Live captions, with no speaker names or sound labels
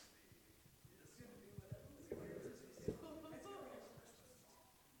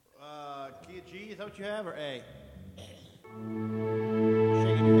G, is that what you have, or A?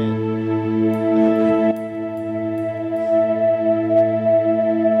 Shaking your head.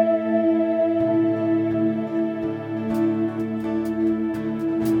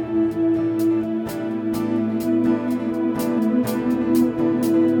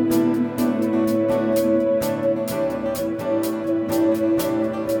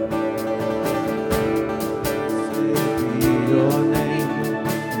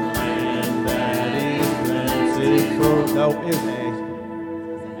 No,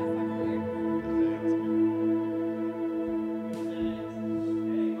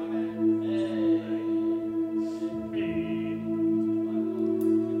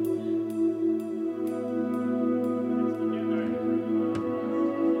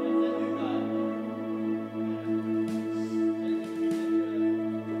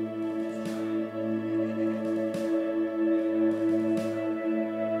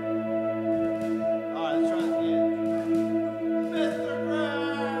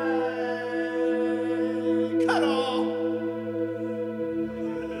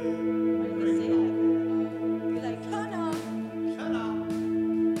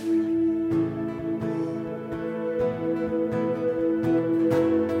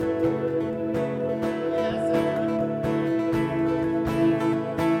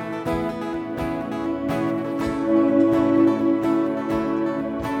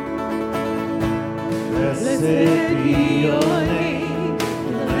 it's A.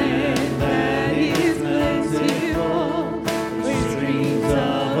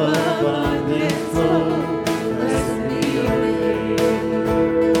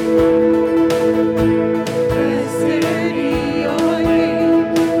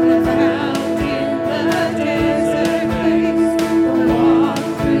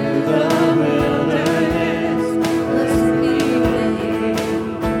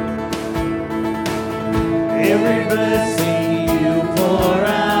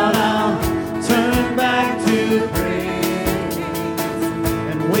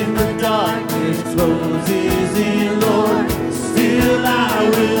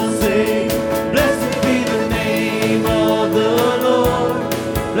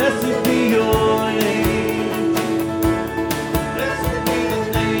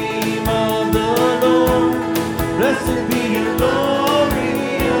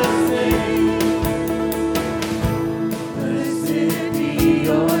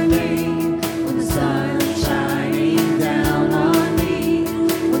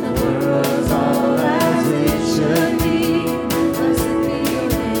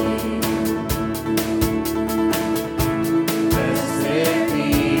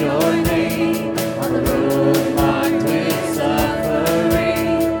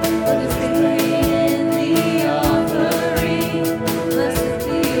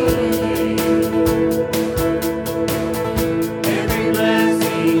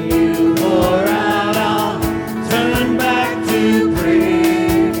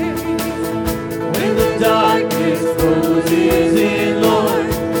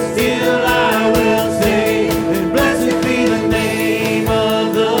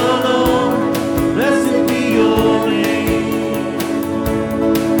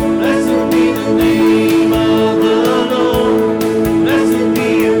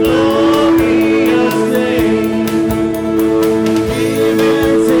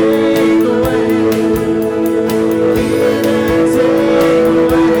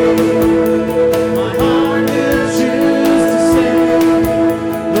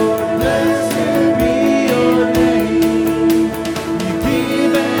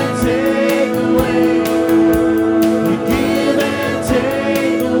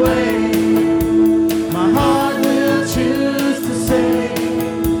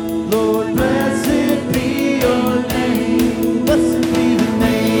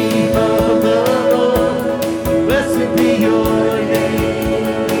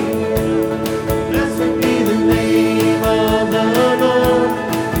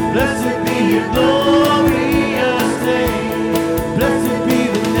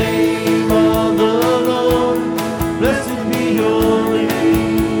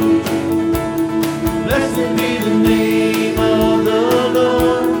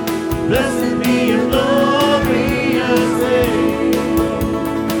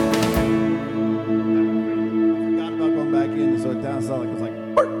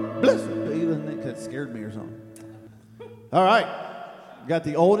 Got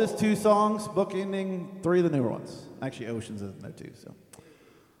the oldest two songs, bookending three of the newer ones. Actually, Oceans isn't there too. So,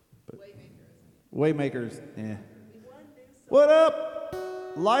 but Waymakers, yeah. What up,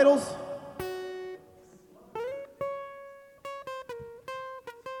 Lidls?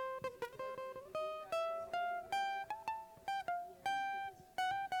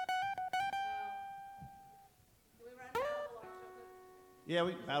 Yeah,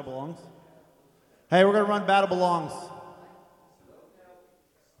 Battle Belongs. Hey, we're going to run Battle Belongs.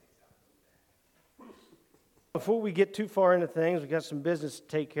 Before we get too far into things, we got some business to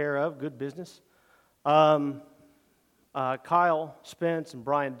take care of, good business. Kyle Spence and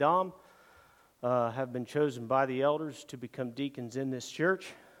Brian Dom have been chosen by the elders to become deacons in this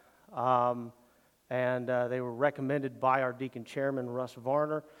church. And they were recommended by our deacon chairman, Russ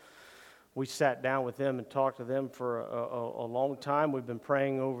Varner. We sat down with them and talked to them for a long time. We've been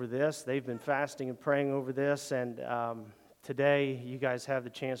praying over this. They've been fasting and praying over this. And today, you guys have the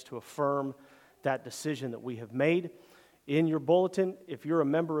chance to affirm that decision that we have made. In your bulletin, if you're a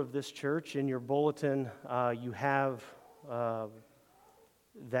member of this church, in your bulletin, you have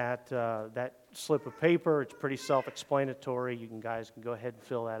that slip of paper. It's pretty self-explanatory. You guys can go ahead and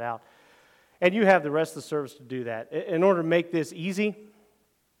fill that out. And you have the rest of the service to do that. In order to make this easy,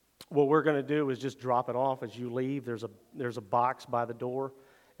 what we're going to do is just drop it off as you leave. There's a box by the door,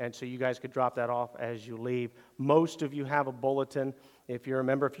 and so you guys could drop that off as you leave. Most of you have a bulletin. If you're a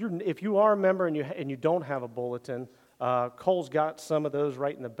member, if you are a member and you don't have a bulletin, Cole's got some of those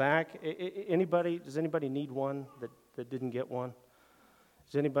right in the back. Does anybody need one that didn't get one?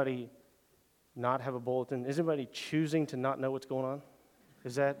 Does anybody not have a bulletin? Is anybody choosing to not know what's going on?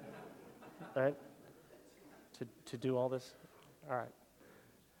 Is that right? To do all this? All right.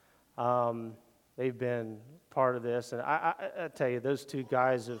 They've been part of this, and I tell you, those two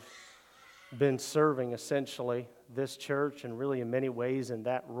guys have been serving essentially this church and really in many ways in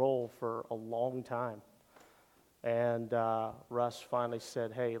that role for a long time. And Russ finally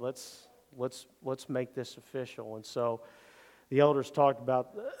said, "Hey, let's make this official." And so the elders talked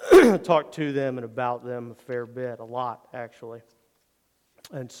to them and about them a fair bit, a lot actually.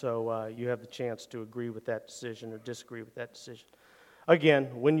 And so you have the chance to agree with that decision or disagree with that decision.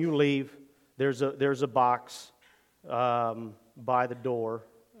 Again, when you leave, there's a box by the door,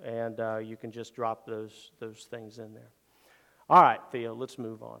 and you can just drop those things in there. All right, Theo, let's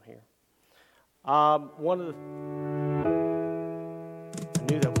move on here. I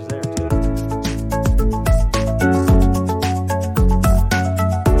knew that was there too.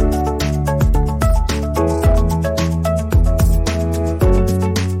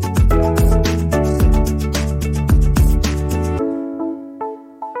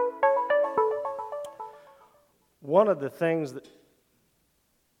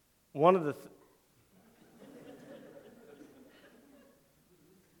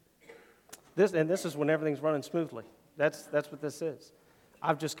 This is when everything's running smoothly. That's what this is.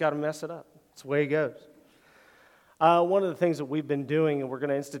 I've just got to mess it up. It's the way it goes. One of the things that we've been doing, and we're going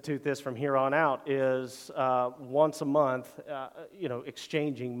to institute this from here on out, is once a month,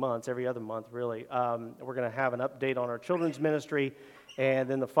 exchanging months, every other month really, we're going to have an update on our children's ministry, and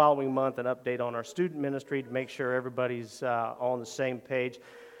then the following month an update on our student ministry to make sure everybody's on the same page.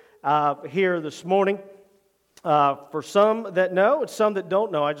 Here this morning, for some that know and some that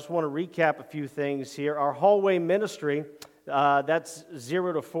don't know, I just want to recap a few things here. Our hallway ministry, that's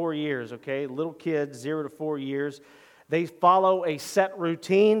 0 to 4 years, okay? Little kids, 0 to 4 years. They follow a set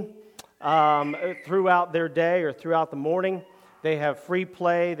routine throughout their day or throughout the morning. They have free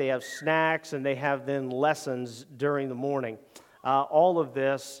play, they have snacks, and they have then lessons during the morning. All of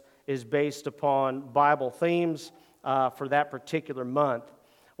this is based upon Bible themes for that particular month.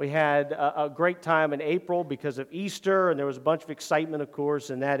 We had a great time in April because of Easter, and there was a bunch of excitement, of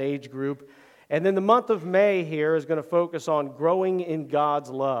course, in that age group. And then the month of May here is going to focus on growing in God's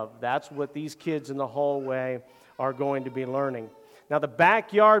love. That's what these kids in the hallway are going to be learning. Now, the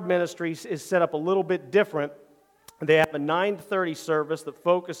backyard ministry is set up a little bit different. They have a 9:30 service that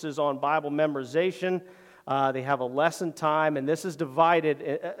focuses on Bible memorization. They have a lesson time, and this is divided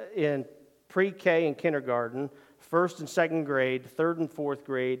in pre-K and kindergarten, first and second grade, third and fourth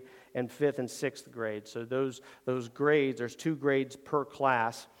grade, and fifth and sixth grade. So those grades, there's 2 grades per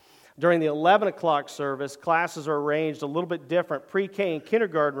class. During the 11 o'clock service, classes are arranged a little bit different. Pre-K and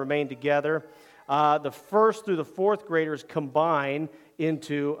kindergarten remain together. The first through the fourth graders combine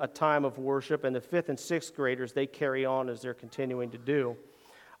into a time of worship, and the fifth and sixth graders, they carry on as they're continuing to do.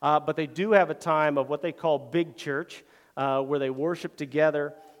 But they do have a time of what they call big church, where they worship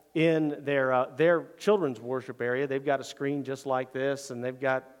together in their children's worship area. They've got a screen just like this, and they've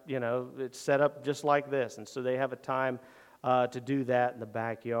got, it's set up just like this. And so they have a time to do that in the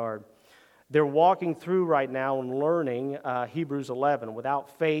backyard. They're walking through right now and learning Hebrews 11.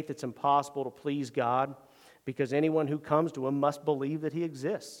 Without faith, it's impossible to please God, because anyone who comes to Him must believe that He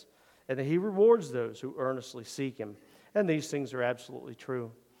exists and that He rewards those who earnestly seek Him. And these things are absolutely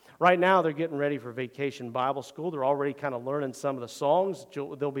true. Right now, they're getting ready for Vacation Bible School. They're already kind of learning some of the songs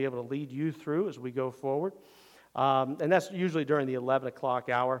they'll be able to lead you through as we go forward. And that's usually during the 11 o'clock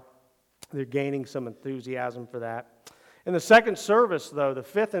hour. They're gaining some enthusiasm for that. In the second service, though, the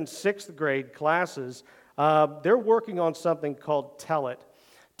 5th and 6th grade classes, they're working on something called Tell It.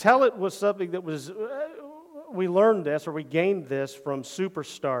 Tell It was something that was, we learned this, or we gained this from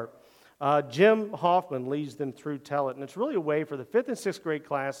Superstart. Jim Hoffman leads them through Tell It, and it's really a way for the 5th and 6th grade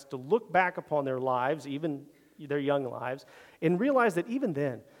class to look back upon their lives, even their young lives, and realize that even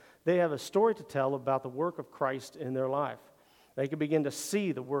then, they have a story to tell about the work of Christ in their life. They can begin to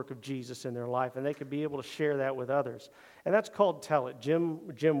see the work of Jesus in their life, and they can be able to share that with others. And that's called Tell It.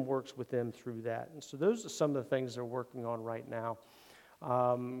 Jim works with them through that. And so those are some of the things they're working on right now.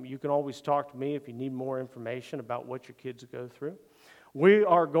 You can always talk to me if you need more information about what your kids go through. We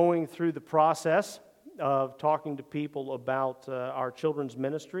are going through the process of talking to people about our children's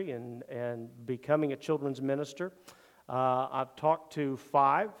ministry and becoming a children's minister. I've talked to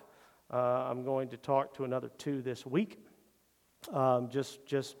 5. I'm going to talk to another 2 this week.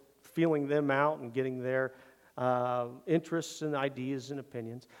 Just feeling them out and getting their interests and ideas and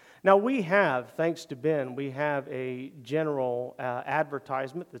opinions. Now we have, thanks to Ben, we have a general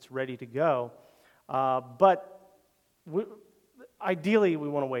advertisement that's ready to go, but ideally we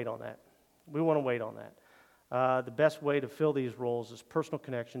want to wait on that. We want to wait on that. The best way to fill these roles is personal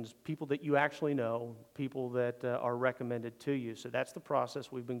connections, people that you actually know, people that are recommended to you. So that's the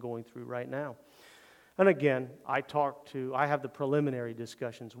process we've been going through right now. And again, I have the preliminary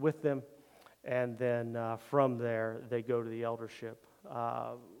discussions with them, and then from there, they go to the eldership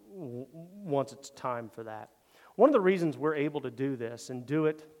once it's time for that. One of the reasons we're able to do this and do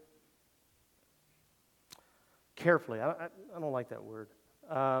it carefully, I don't like that word,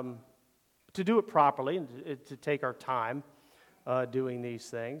 to do it properly and to take our time doing these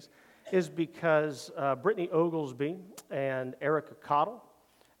things is because Brittany Oglesby and Erica Cottle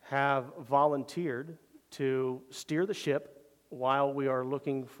have volunteered to steer the ship while we are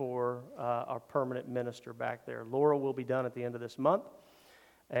looking for our permanent minister back there. Laura will be done at the end of this month.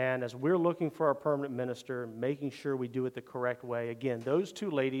 And as we're looking for our permanent minister, making sure we do it the correct way, again, those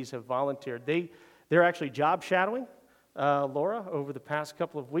 2 ladies have volunteered. They're actually job shadowing Laura over the past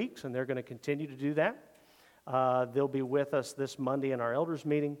couple of weeks, and they're going to continue to do that. They'll be with us this Monday in our elders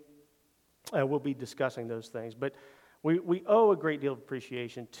meeting, and we'll be discussing those things. But we owe a great deal of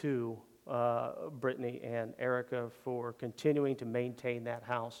appreciation to Brittany and Erica for continuing to maintain that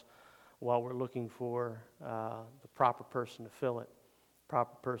house while we're looking for the proper person to fill it,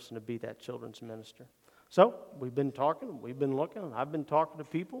 proper person to be that children's minister. So we've been talking, we've been looking, I've been talking to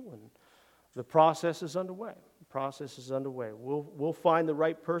people, and the process is underway. The process is underway. We'll find the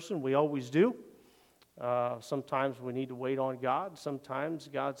right person. We always do. Sometimes we need to wait on God. Sometimes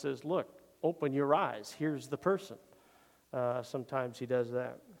God says, look, open your eyes. Here's the person. Sometimes he does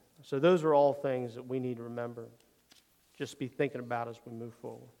that. So those are all things that we need to remember. Just be thinking about as we move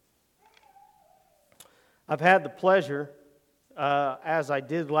forward. I've had the pleasure, as I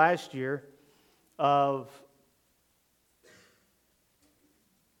did last year, of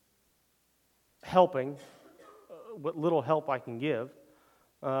helping, what little help I can give,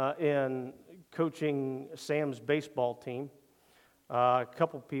 in coaching Sam's baseball team. A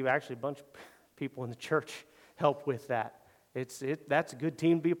couple of people, actually a bunch of people in the church help with that. That's a good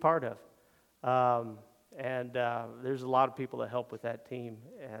team to be a part of. And there's a lot of people that help with that team,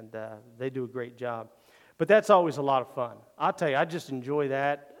 and they do a great job. But that's always a lot of fun. I'll tell you, I just enjoy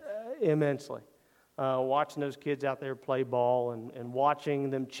that immensely. Watching those kids out there play ball and watching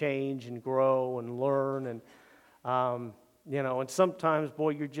them change and grow and learn. And, and sometimes, boy,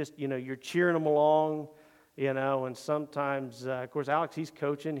 you're just, you're cheering them along, and sometimes, of course, Alex, he's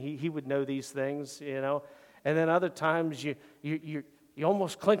coaching. He would know these things, And then other times you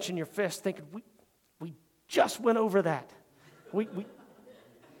almost clenching your fist thinking, we just went over that. We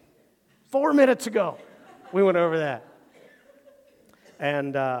 4 minutes ago, we went over that.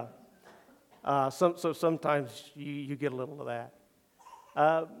 And so sometimes you get a little of that.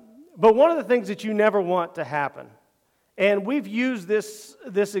 But one of the things that you never want to happen, and we've used this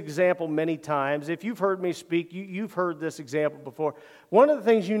example many times. If you've heard me speak, you've heard this example before. One of the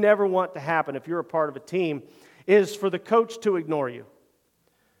things you never want to happen if you're a part of a team is for the coach to ignore you.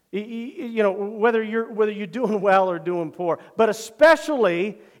 Whether you're doing well or doing poor, but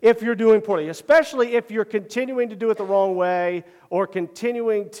especially if you're doing poorly, especially if you're continuing to do it the wrong way or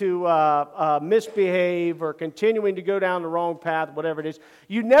continuing to misbehave or continuing to go down the wrong path, whatever it is.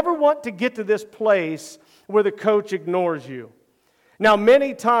 You never want to get to this place where the coach ignores you. Now,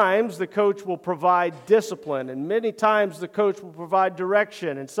 many times the coach will provide discipline, and many times the coach will provide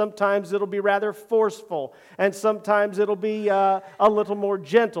direction, and sometimes it'll be rather forceful, and sometimes it'll be a little more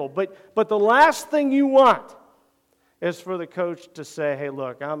gentle. But the last thing you want is for the coach to say, hey,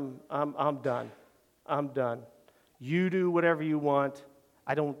 look, I'm done. I'm done. You do whatever you want.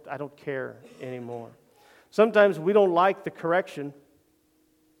 I don't care anymore. Sometimes we don't like the correction.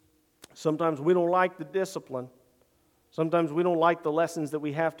 Sometimes we don't like the discipline. Sometimes we don't like the lessons that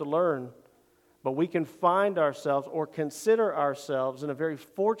we have to learn. But we can find ourselves or consider ourselves in a very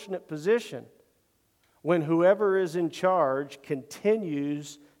fortunate position when whoever is in charge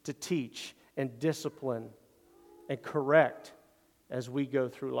continues to teach and discipline and correct as we go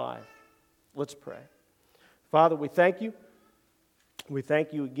through life. Let's pray. Father, we thank you. We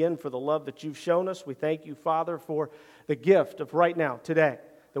thank you again for the love that you've shown us. We thank you, Father, for the gift of right now, today,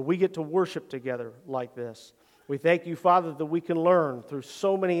 that we get to worship together like this. We thank you, Father, that we can learn through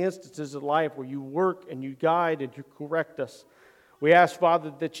so many instances of life where you work and you guide and you correct us. We ask,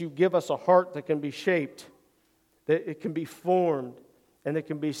 Father, that you give us a heart that can be shaped, that it can be formed, and that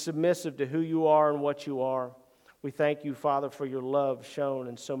can be submissive to who you are and what you are. We thank you, Father, for your love shown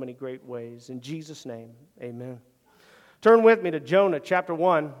in so many great ways. In Jesus' name, amen. Turn with me to Jonah chapter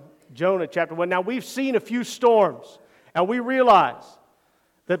 1. Jonah chapter 1. Now, we've seen a few storms, and we realize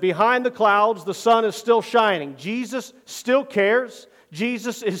that behind the clouds, the sun is still shining. Jesus still cares.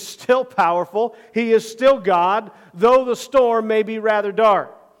 Jesus is still powerful. He is still God, though the storm may be rather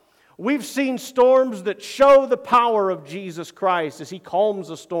dark. We've seen storms that show the power of Jesus Christ as He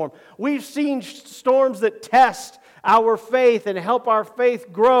calms a storm. We've seen storms that test our faith and help our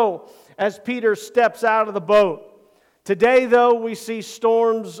faith grow as Peter steps out of the boat. Today, though, we see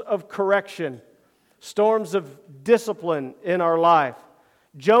storms of correction, storms of discipline in our life.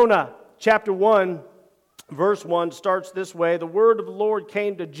 Jonah chapter 1, verse 1 starts this way. The word of the Lord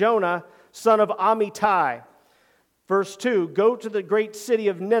came to Jonah, son of Amittai. Verse 2, go to the great city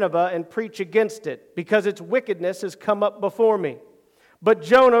of Nineveh and preach against it, because its wickedness has come up before me. But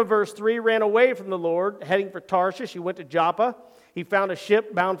Jonah, verse 3, ran away from the Lord, heading for Tarshish. He went to Joppa. He found a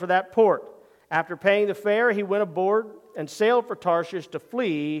ship bound for that port. After paying the fare, he went aboard and sailed for Tarshish to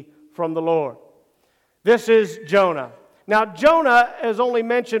flee from the Lord. This is Jonah. Now, Jonah is only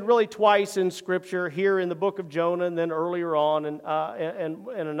mentioned really twice in Scripture, here in the book of Jonah and then earlier on in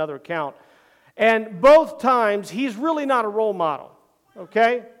another account. And both times, he's really not a role model,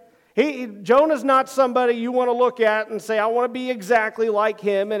 okay? Jonah's not somebody you want to look at and say, I want to be exactly like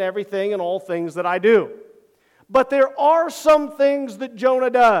him in everything and all things that I do. But there are some things that Jonah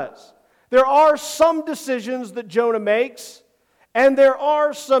does. There are some decisions that Jonah makes, and there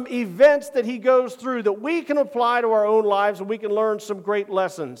are some events that he goes through that we can apply to our own lives, and we can learn some great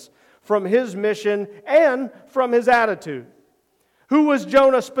lessons from his mission and from his attitude. Who was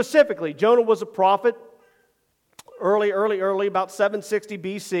Jonah specifically? Jonah was a prophet early, about 760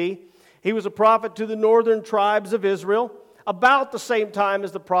 BC. He was a prophet to the northern tribes of Israel, about the same time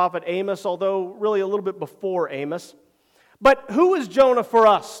as the prophet Amos, although really a little bit before Amos. But who is Jonah for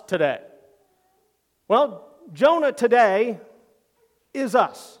us today? Well, Jonah today is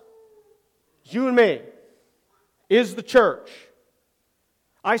us. You and me. Is the church.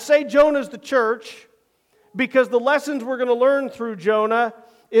 I say Jonah's the church because the lessons we're going to learn through Jonah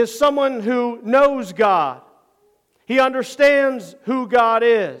is someone who knows God. He understands who God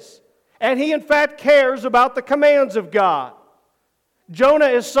is. And he, in fact, cares about the commands of God. Jonah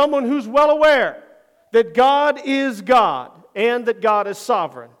is someone who's well aware that God is God and that God is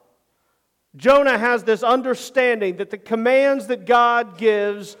sovereign. Jonah has this understanding that the commands that God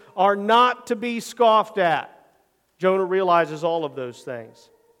gives are not to be scoffed at. Jonah realizes all of those things.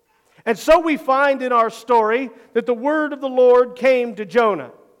 And so we find in our story that the word of the Lord came to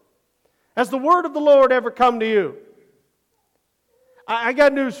Jonah. Has the word of the Lord ever come to you? I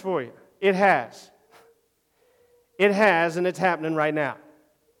got news for you. It has. It has, and it's happening right now.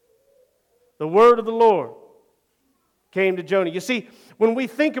 The word of the Lord came to Jonah. You see, when we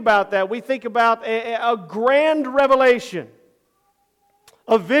think about that, we think about a grand revelation,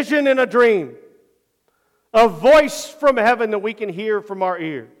 a vision and a dream, a voice from heaven that we can hear from our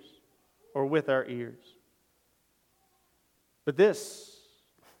ears or with our ears. But this,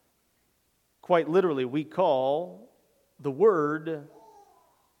 quite literally, we call the Word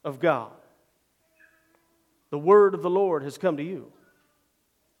of God. The Word of the Lord has come to you.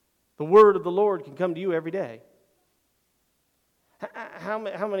 The Word of the Lord can come to you every day. How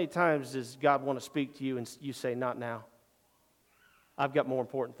many times does God want to speak to you and you say, not now? I've got more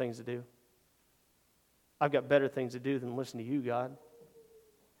important things to do. I've got better things to do than listen to you, God.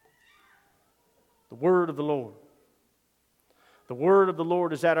 The Word of the Lord. The Word of the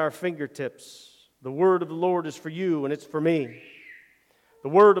Lord is at our fingertips. The Word of the Lord is for you and it's for me. The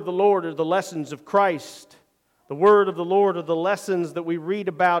Word of the Lord are the lessons of Christ. The Word of the Lord are the lessons that we read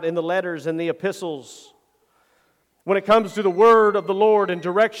about in the letters and the epistles. When it comes to the word of the Lord and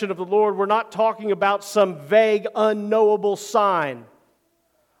direction of the Lord, we're not talking about some vague, unknowable sign.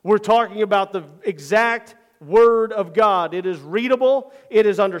 We're talking about the exact word of God. It is readable, it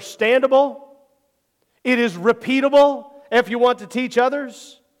is understandable, it is repeatable if you want to teach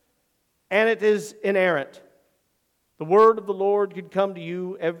others, and it is inerrant. The word of the Lord could come to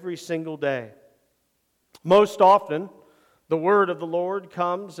you every single day. Most often, the word of the Lord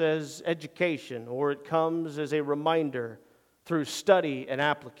comes as education, or it comes as a reminder through study and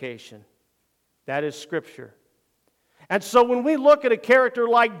application. That is Scripture. And so when we look at a character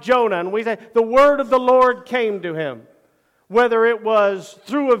like Jonah and we say, the word of the Lord came to him, whether it was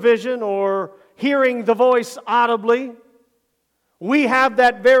through a vision or hearing the voice audibly, we have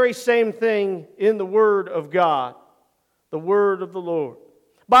that very same thing in the Word of God, the Word of the Lord.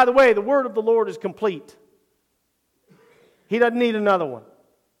 By the way, the Word of the Lord is complete. He doesn't need another one.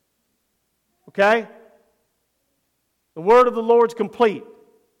 Okay? The Word of the Lord's complete.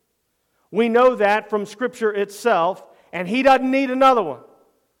 We know that from Scripture itself, and He doesn't need another one.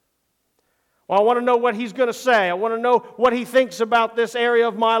 Well, I want to know what He's going to say. I want to know what He thinks about this area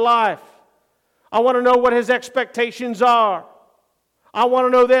of my life. I want to know what His expectations are. I want to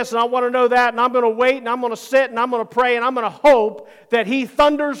know this and I want to know that, and I'm going to wait and I'm going to sit and I'm going to pray and I'm going to hope that He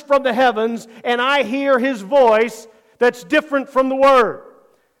thunders from the heavens and I hear His voice that's different from the Word.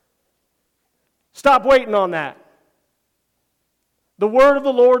 Stop waiting on that. The Word of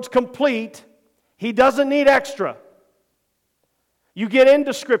the Lord's complete. He doesn't need extra. You get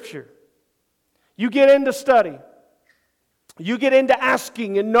into Scripture. You get into study. You get into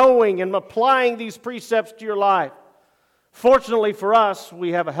asking and knowing and applying these precepts to your life. Fortunately for us,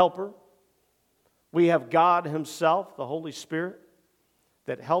 we have a helper. We have God Himself, the Holy Spirit,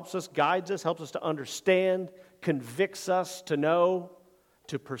 that helps us, guides us, helps us to understand, convicts us to know,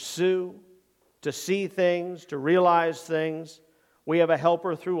 to pursue, to see things, to realize things. We have a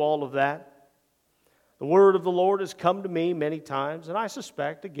helper through all of that. The word of the Lord has come to me many times, and I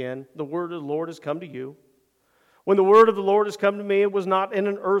suspect, again, the word of the Lord has come to you. When the word of the Lord has come to me, it was not in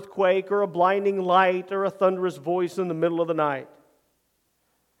an earthquake or a blinding light or a thunderous voice in the middle of the night.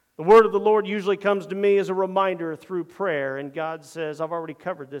 The word of the Lord usually comes to me as a reminder through prayer, and God says, I've already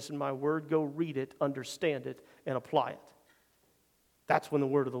covered this in my word. Go read it, understand it, and apply it. That's when the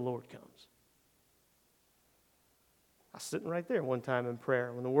word of the Lord comes. I was sitting right there one time in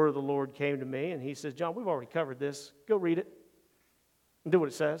prayer when the word of the Lord came to me, and He says, John, we've already covered this. Go read it and do what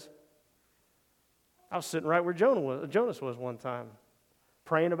it says. I was sitting right where Jonas was one time,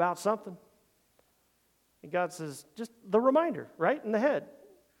 praying about something. And God says, just the reminder, right in the head.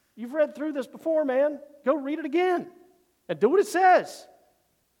 You've read through this before, man. Go read it again and do what it says.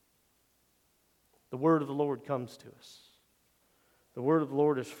 The word of the Lord comes to us. The word of the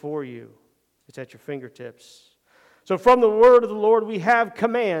Lord is for you. It's at your fingertips. So from the word of the Lord, we have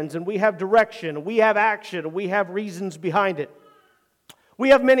commands, and we have direction, and we have action, and we have reasons behind it. We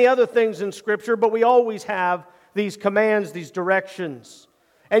have many other things in Scripture, but we always have these commands, these directions.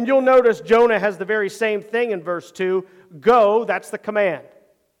 And you'll notice Jonah has the very same thing in verse 2. Go, that's the command.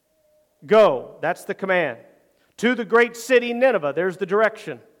 Go, that's the command. To the great city Nineveh, there's the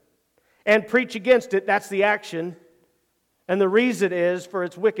direction. And preach against it, that's the action. And the reason is, for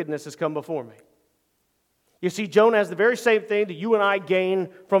its wickedness has come before me. You see, Jonah has the very same thing that you and I gain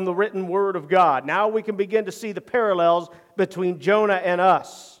from the written word of God. Now we can begin to see the parallels between Jonah and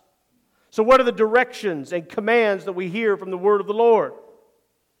us. So what are the directions and commands that we hear from the word of the Lord?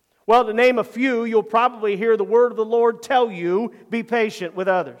 Well, to name a few, you'll probably hear the word of the Lord tell you, be patient with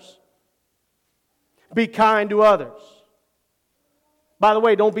others. Be kind to others. By the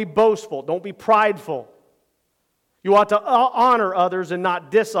way, don't be boastful. Don't be prideful. You ought to honor others and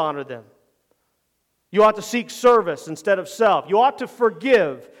not dishonor them. You ought to seek service instead of self. You ought to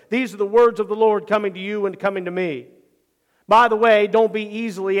forgive. These are the words of the Lord coming to you and coming to me. By the way, don't be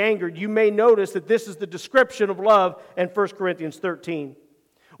easily angered. You may notice that this is the description of love in 1 Corinthians 13.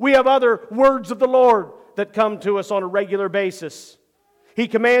 We have other words of the Lord that come to us on a regular basis. He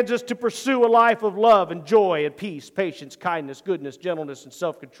commands us to pursue a life of love and joy and peace, patience, kindness, goodness, gentleness, and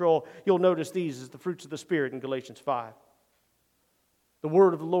self-control. You'll notice these as the fruits of the Spirit in Galatians 5. The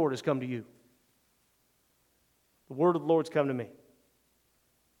word of the Lord has come to you. The word of the Lord's come to me.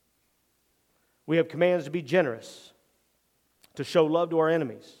 We have commands to be generous, to show love to our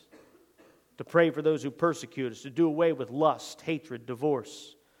enemies, to pray for those who persecute us, to do away with lust, hatred,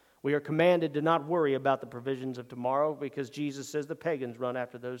 divorce. We are commanded to not worry about the provisions of tomorrow because Jesus says the pagans run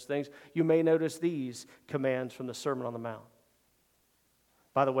after those things. You may notice these commands from the Sermon on the Mount.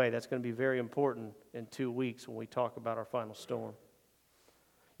 By the way, that's going to be very important in 2 weeks when we talk about our final storm.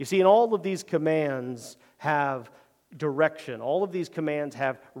 You see, and all of these commands have direction. All of these commands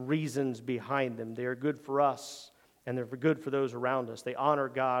have reasons behind them. They are good for us, and they're good for those around us. They honor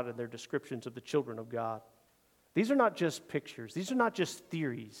God, and they're descriptions of the children of God. These are not just pictures. These are not just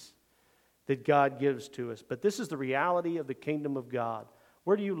theories that God gives to us, but this is the reality of the kingdom of God.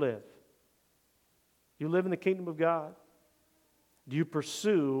 Where do you live? You live in the kingdom of God? Do you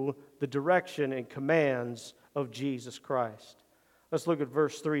pursue the direction and commands of Jesus Christ? Let's look at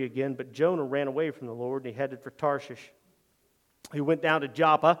verse 3 again. But Jonah ran away from the Lord, and he headed for Tarshish. He went down to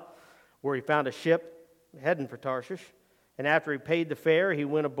Joppa, where he found a ship heading for Tarshish. And after he paid the fare, he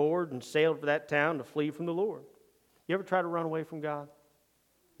went aboard and sailed for that town to flee from the Lord. You ever try to run away from God?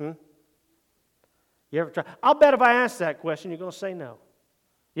 You ever try? I'll bet if I ask that question, you're going to say no.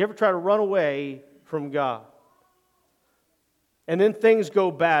 You ever try to run away from God? And then things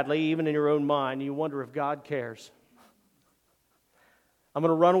go badly, even in your own mind, and you wonder if God cares. I'm going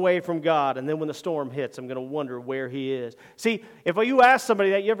to run away from God, and then when the storm hits, I'm going to wonder where He is. See, if you ask somebody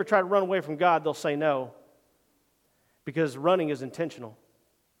that you ever try to run away from God, they'll say no. Because running is intentional.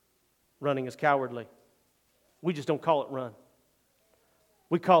 Running is cowardly. We just don't call it run.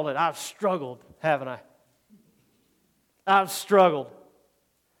 We call it, I've struggled, haven't I? I've struggled.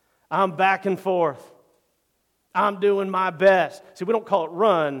 I'm back and forth. I'm doing my best. See, we don't call it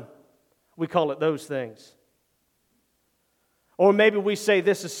run. We call it those things. Or maybe we say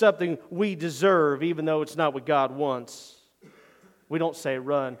this is something we deserve, even though it's not what God wants. We don't say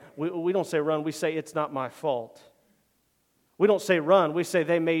run. We don't say run. We say it's not my fault. We don't say run. We say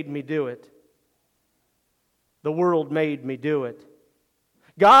they made me do it. The world made me do it.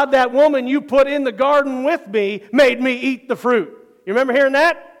 God, that woman you put in the garden with me made me eat the fruit. You remember hearing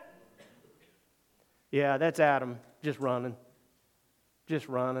that? Yeah, that's Adam, just running. Just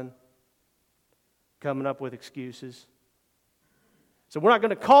running. Coming up with excuses. So we're not going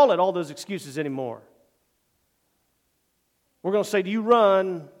to call it all those excuses anymore. We're going to say, do you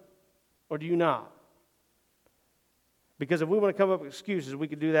run or do you not? Because if we want to come up with excuses, we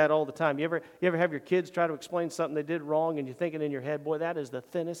could do that all the time. You ever have your kids try to explain something they did wrong and you're thinking in your head, boy, that is the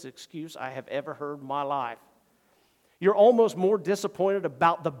thinnest excuse I have ever heard in my life. You're almost more disappointed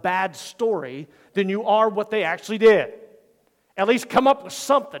about the bad story than you are what they actually did. At least come up with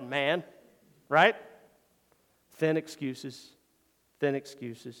something, man. Right? Thin excuses. Thin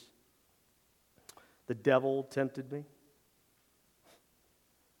excuses. The devil tempted me.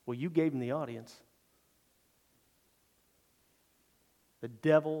 Well, you gave him the audience. The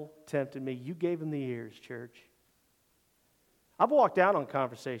devil tempted me. You gave him the ears, church. I've walked out on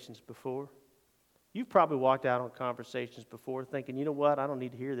conversations before. You've probably walked out on conversations before thinking, you know what, I don't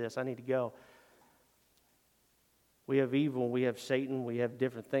need to hear this, I need to go. We have evil, we have Satan, we have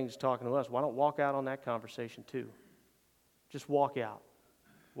different things talking to us. Why don't walk out on that conversation too? Just walk out.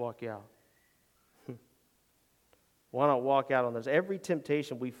 Walk out. Why not walk out on those? Every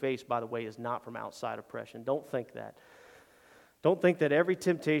temptation we face, by the way, is not from outside oppression. Don't think that. Don't think that every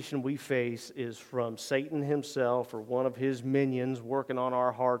temptation we face is from Satan himself or one of his minions working on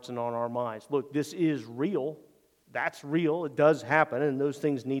our hearts and on our minds. Look, this is real. That's real. It does happen, and those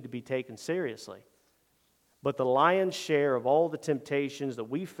things need to be taken seriously. But the lion's share of all the temptations that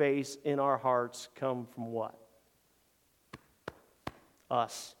we face in our hearts come from what?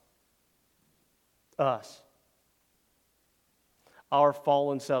 Us. Us. Our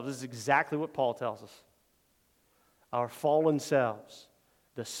fallen selves. This is exactly what Paul tells us. Our fallen selves,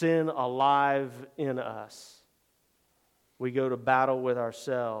 the sin alive in us. We go to battle with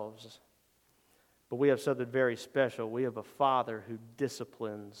ourselves. But we have something very special. We have a Father who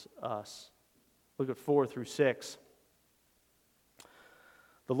disciplines us. Look at 4 through 6.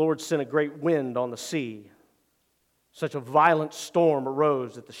 The Lord sent a great wind on the sea. Such a violent storm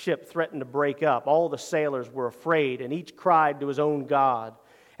arose that the ship threatened to break up. All the sailors were afraid, and each cried to his own God.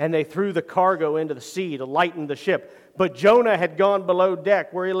 And they threw the cargo into the sea to lighten the ship. But Jonah had gone below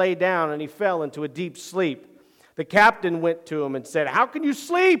deck where he lay down, and he fell into a deep sleep. The captain went to him and said, "How can you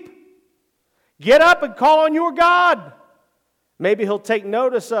sleep? Get up and call on your God. Maybe he'll take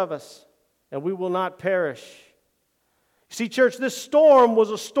notice of us, and we will not perish." See, church, this storm was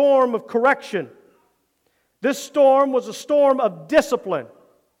a storm of correction. This storm was a storm of discipline.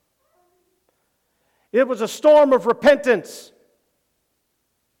 It was a storm of repentance.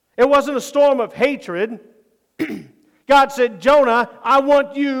 It wasn't a storm of hatred. God said, Jonah, I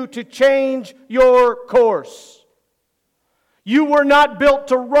want you to change your course. You were not built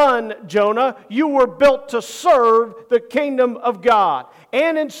to run, Jonah. You were built to serve the kingdom of God.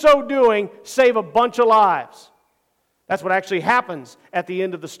 And in so doing, save a bunch of lives. That's what actually happens at the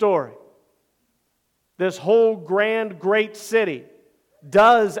end of the story. This whole grand, great city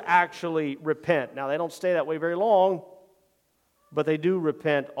does actually repent. Now, they don't stay that way very long, but they do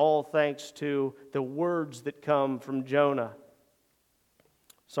repent, all thanks to the words that come from Jonah.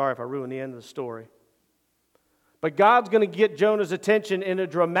 Sorry if I ruined the end of the story. But God's going to get Jonah's attention in a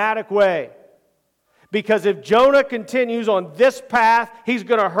dramatic way. Because if Jonah continues on this path, he's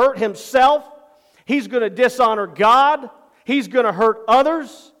going to hurt himself, he's going to dishonor God, he's going to hurt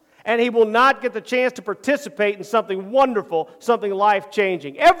others, and he will not get the chance to participate in something wonderful, something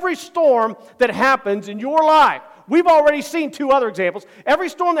life-changing. Every storm that happens in your life, we've already seen two other examples. Every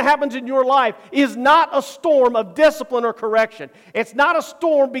storm that happens in your life is not a storm of discipline or correction. It's not a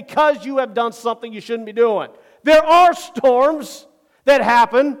storm because you have done something you shouldn't be doing. There are storms that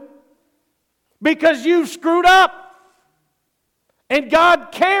happen because you've screwed up. And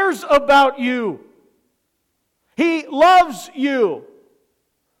God cares about you. He loves you.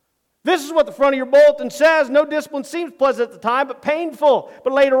 This is what the front of your bulletin says. No discipline seems pleasant at the time, but painful.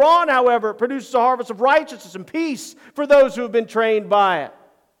 But later on, however, it produces a harvest of righteousness and peace for those who have been trained by it.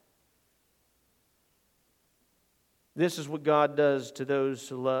 This is what God does to those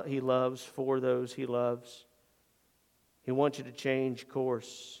He loves, for those He loves. He wants you to change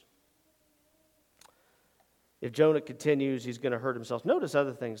course. If Jonah continues, he's going to hurt himself. Notice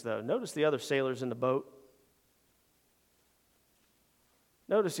other things, though. Notice the other sailors in the boat.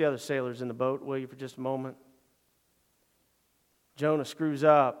 Notice the other sailors in the boat, will you, for just a moment? Jonah screws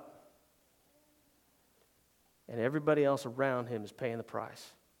up, and everybody else around him is paying the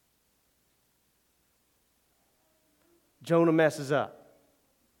price. Jonah messes up,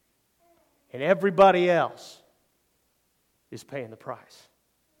 and everybody else is paying the price.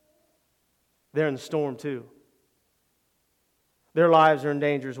 They're in the storm too. Their lives are in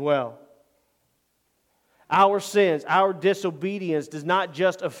danger as well. Our sins, our disobedience does not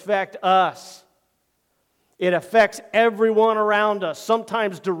just affect us. It affects everyone around us,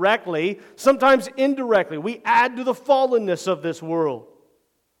 sometimes directly, sometimes indirectly. We add to the fallenness of this world.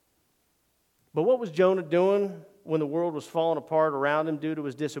 But what was Jonah doing when the world was falling apart around him due to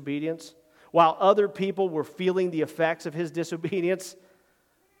his disobedience? While other people were feeling the effects of his disobedience,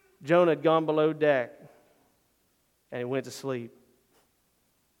 Jonah had gone below deck and he went to sleep.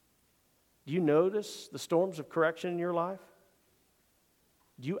 Do you notice the storms of correction in your life?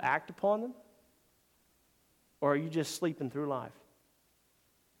 Do you act upon them? Or are you just sleeping through life?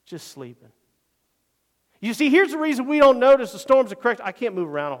 Just sleeping. You see, here's the reason we don't notice the storms of correction. I can't move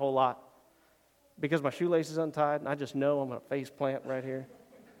around a whole lot because my shoelace is untied, and I just know I'm going to face plant right here,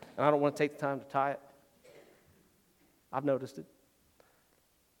 and I don't want to take the time to tie it. I've noticed it.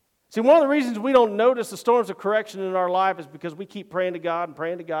 See, one of the reasons we don't notice the storms of correction in our life is because we keep praying to God and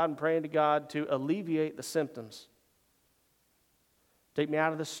praying to God and praying to God to alleviate the symptoms. Take me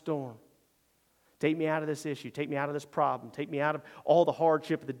out of this storm. Take me out of this issue. Take me out of this problem. Take me out of all the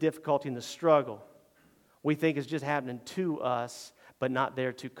hardship, the difficulty, and the struggle. We think it's just happening to us, but not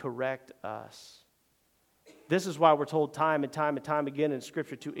there to correct us. This is why we're told time and time and time again in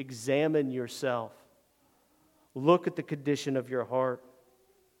Scripture to examine yourself. Look at the condition of your heart.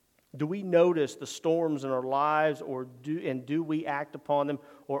 Do we notice the storms in our lives, or do we act upon them,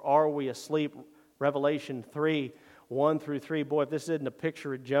 or are we asleep? Revelation 3, 1 through 3. Boy, if this isn't a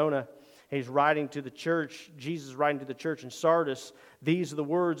picture of Jonah, he's writing to the church, Jesus is writing to the church in Sardis. These are the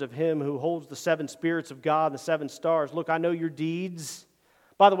words of him who holds the seven spirits of God and the seven stars. Look, I know your deeds.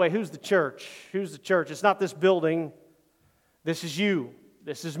 By the way, who's the church? Who's the church? It's not this building. This is you.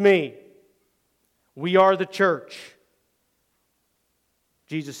 This is me. We are the church.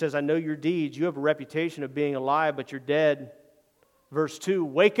 Jesus says, I know your deeds. You have a reputation of being alive, but you're dead. Verse 2,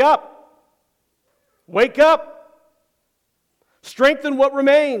 wake up. Wake up. Strengthen what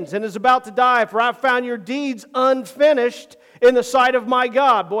remains and is about to die, for I've found your deeds unfinished in the sight of my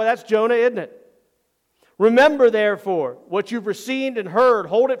God. Boy, that's Jonah, isn't it? Remember, therefore, what you've received and heard.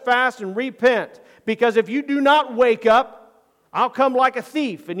 Hold it fast and repent. Because if you do not wake up, I'll come like a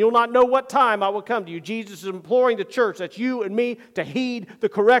thief, and you'll not know what time I will come to you. Jesus is imploring the church, that's you and me, to heed the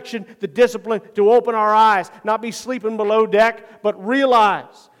correction, the discipline, to open our eyes, not be sleeping below deck, but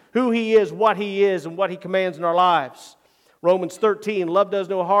realize who He is, and what He commands in our lives. Romans 13, love does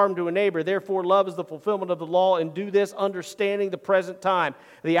no harm to a neighbor. Therefore, love is the fulfillment of the law, and do this understanding the present time.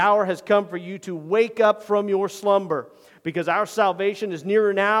 The hour has come for you to wake up from your slumber, because our salvation is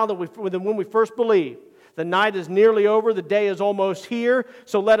nearer now than when we first believed. The night is nearly over, the day is almost here,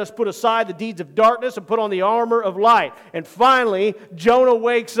 so let us put aside the deeds of darkness and put on the armor of light. And finally, Jonah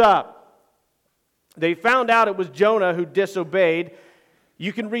wakes up. They found out it was Jonah who disobeyed.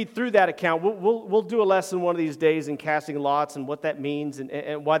 You can read through that account. We'll do a lesson one of these days in casting lots and what that means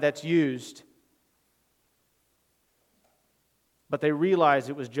and why that's used. But they realized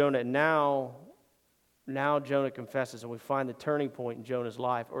it was Jonah, and now Jonah confesses, and we find the turning point in Jonah's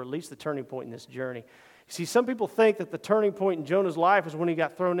life, or at least the turning point in this journey. See, some people think that the turning point in Jonah's life is when he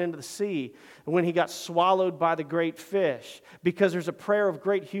got thrown into the sea, and when he got swallowed by the great fish, because there's a prayer of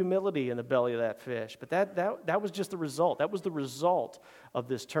great humility in the belly of that fish. But that was just the result. That was the result of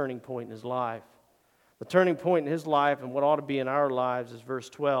this turning point in his life. The turning point in his life, and what ought to be in our lives, is verse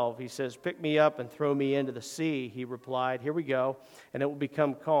 12. He says, "Pick me up and throw me into the sea." He replied, "Here we go, and it will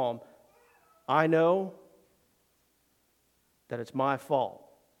become calm. I know that it's my fault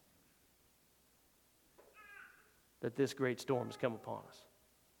that this great storm has come upon us."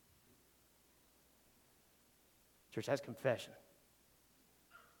 Church, that's confession.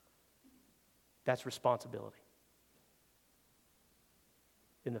 That's responsibility.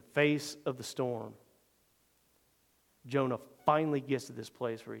 In the face of the storm, Jonah finally gets to this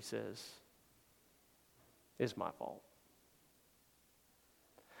place where he says, "It's my fault."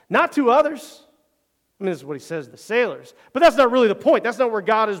 Not to others. I mean, this is what he says to the sailors. But that's not really the point. That's not where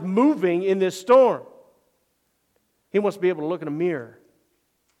God is moving in this storm. He wants to be able to look in a mirror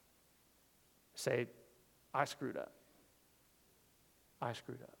and say, "I screwed up. I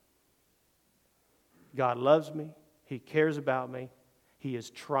screwed up." God loves me. He cares about me. He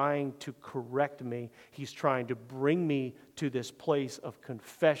is trying to correct me. He's trying to bring me to this place of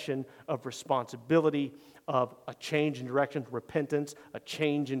confession, of responsibility, of a change in direction, repentance, a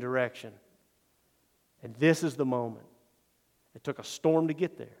change in direction. And this is the moment. It took a storm to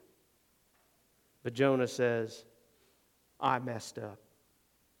get there. But Jonah says, "I messed up."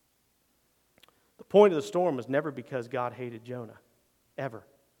 The point of the storm was never because God hated Jonah, ever.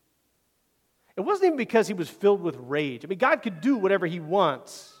 It wasn't even because he was filled with rage. I mean, God could do whatever he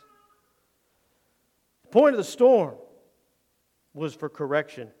wants. The point of the storm was for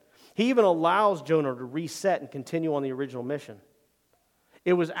correction. He even allows Jonah to reset and continue on the original mission.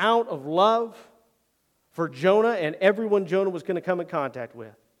 It was out of love for Jonah and everyone Jonah was going to come in contact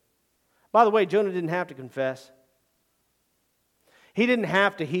with. By the way, Jonah didn't have to confess. He didn't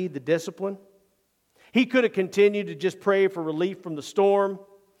have to heed the discipline. He could have continued to just pray for relief from the storm.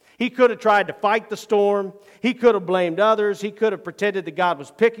 He could have tried to fight the storm. He could have blamed others. He could have pretended that God was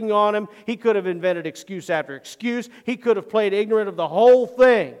picking on him. He could have invented excuse after excuse. He could have played ignorant of the whole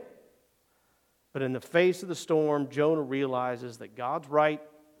thing. But in the face of the storm, Jonah realizes that God's right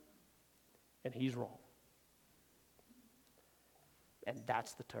and he's wrong. And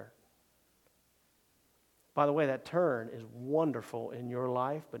that's the turn. By the way, that turn is wonderful in your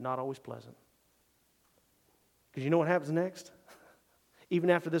life, but not always pleasant. Because you know what happens next? Even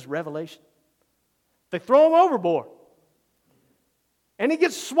after this revelation, they throw him overboard. And he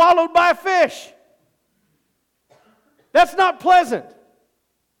gets swallowed by a fish. That's not pleasant.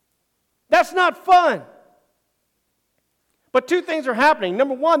 That's not fun. But two things are happening.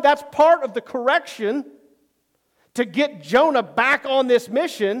 Number one, that's part of the correction to get Jonah back on this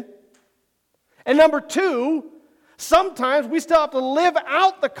mission. And number two, sometimes we still have to live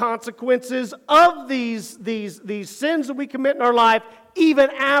out the consequences of these sins that we commit in our life even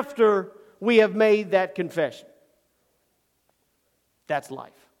after we have made that confession. That's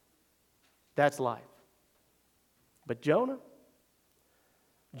life. That's life. But Jonah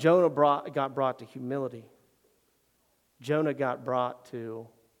got brought to humility. Jonah got brought to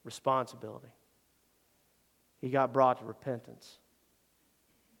responsibility. He got brought to repentance.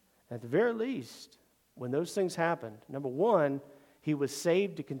 At the very least, when those things happened, number one, he was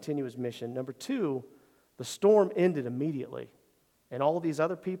saved to continue his mission. Number two, the storm ended immediately. And all these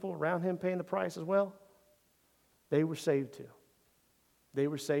other people around him paying the price as well, they were saved too. They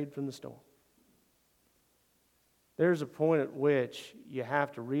were saved from the storm. There's a point at which you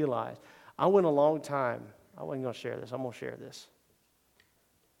have to realize. I went a long time. I wasn't going to share this. I'm going to share this.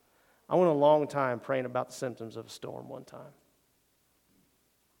 I went a long time praying about the symptoms of a storm one time.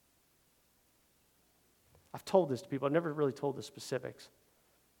 I've told this to people. I've never really told the specifics.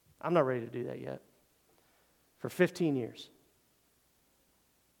 I'm not ready to do that yet. For 15 years.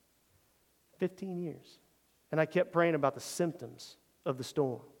 15 years. And I kept praying about the symptoms of the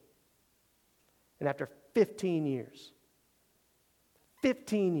storm. And after 15 years,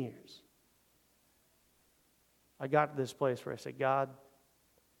 I got to this place where I said, God,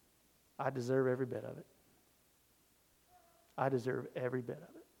 I deserve every bit of it. I deserve every bit of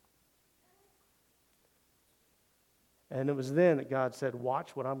it. And it was then that God said,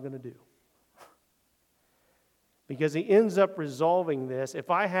 watch what I'm going to do. Because he ends up resolving this. If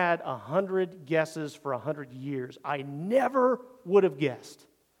I had 100 guesses for 100 years, I never would have guessed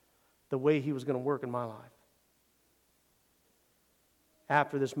the way he was going to work in my life.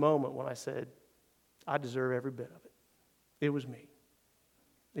 After this moment when I said, I deserve every bit of it. It was me.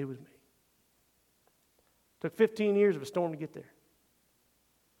 It was me. Took 15 years of a storm to get there.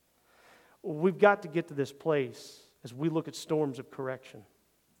 We've got to get to this place as we look at storms of correction.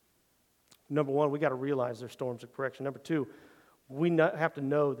 Number one, we got to realize they're storms of correction. Number two, we have to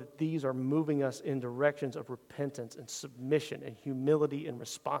know that these are moving us in directions of repentance and submission and humility and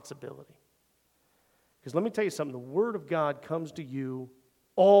responsibility. Because let me tell you something, the Word of God comes to you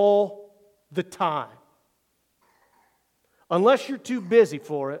all the time. Unless you're too busy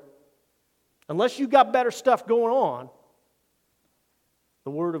for it, unless you got better stuff going on,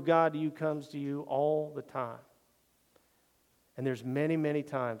 the Word of God to you comes to you all the time. And there's many, many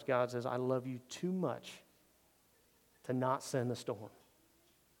times God says, I love you too much to not send the storm.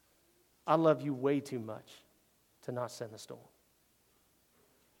 I love you way too much to not send the storm.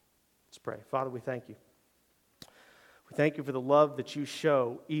 Let's pray. Father, we thank you. We thank you for the love that you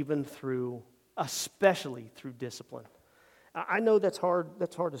show even through, especially through discipline. I know that's hard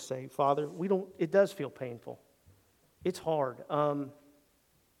to say, Father. It does feel painful. It's hard.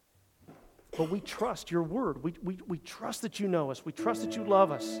 But we trust your word. We trust that you know us. We trust that you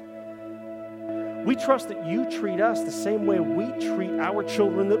love us. We trust that you treat us the same way we treat our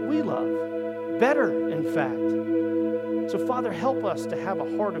children that we love. Better, in fact. So, Father, help us to have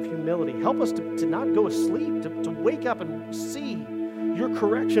a heart of humility. Help us to not go asleep, to wake up and see your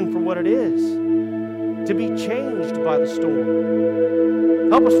correction for what it is, to be changed by the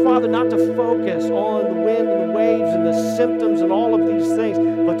storm. Help us, Father, not to focus on the wind and the waves and the symptoms and all of these things,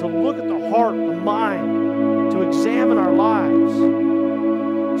 but to look at the heart, the mind, to examine our lives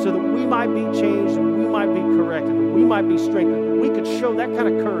so that we might be changed and we might be corrected and we might be strengthened, that we could show that kind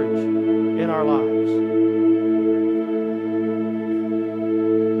of courage in our lives.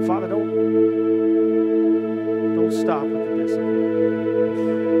 Father, don't stop with the discipline.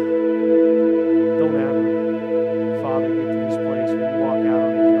 Don't ever, Father, get to this place where you walk out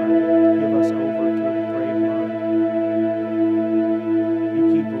on your life, give us over to a depraved mind. You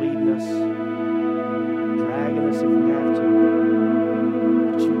keep leading us, dragging us if we have to.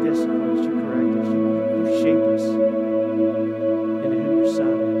 But you discipline us, you correct us, you shape us into who your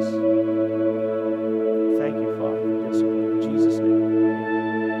Son is. Thank you, Father, for discipline. In Jesus' name.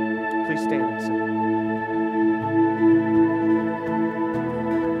 Please stand and sing.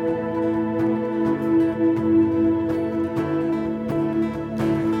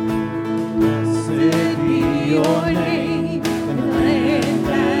 Your name, and a land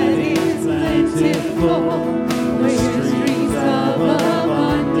that is plentiful, where streams of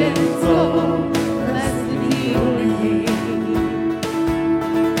abundance flow. Blessed be your name.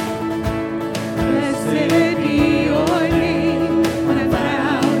 Blessed be your name. When I'm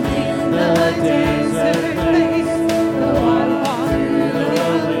found in the desert place, the water walk through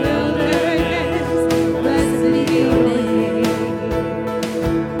the wilderness. Blessed be your name.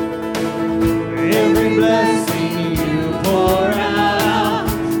 Every blessing you pour out,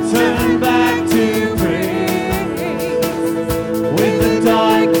 turn back to praise. When the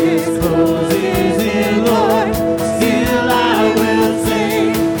darkness closes in, Lord, still I will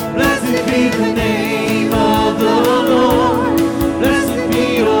sing. Blessed be the name of the Lord. Blessed be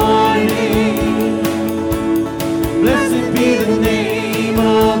your name. Blessed be the name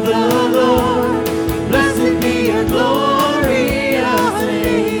of the Lord. Blessed be your glorious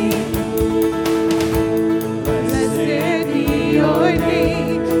name. Your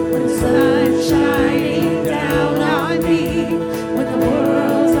name, when the sun's shining down on me, when the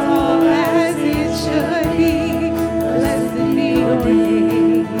world's all as it should be. Blessed be your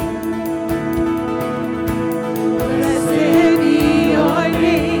name. Blessed be your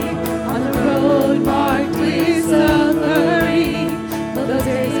name, on the road marked with suffering, but the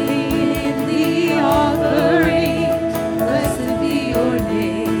days in the offering. Blessed be your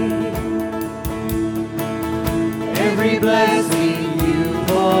name. Every blessing you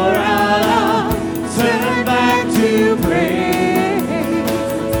pour out, turn back to praise.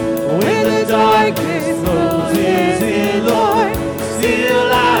 When the darkness closes in, Lord, still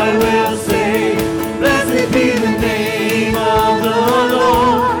I will say, blessed be the name of the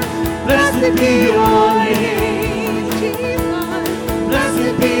Lord. Blessed be your name.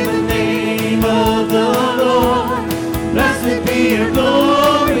 Blessed be the name of the Lord. Blessed be your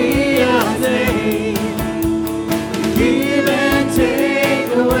glorious name. Give and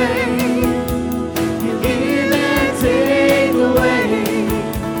take away. You give and take away.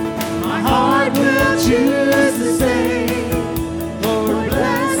 My heart will choose to say, Lord,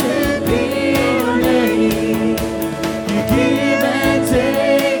 blessed be your name. You give and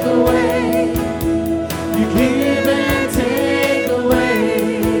take away.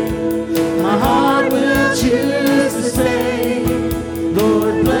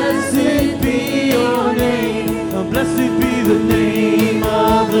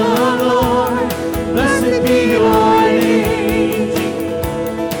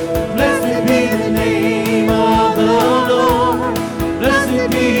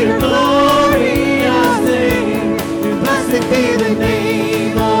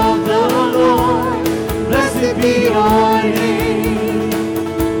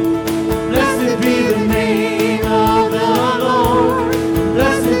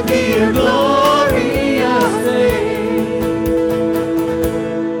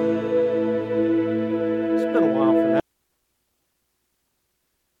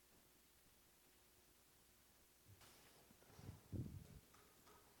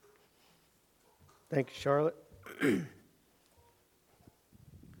 Thank you, Charlotte.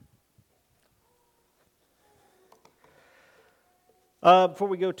 Before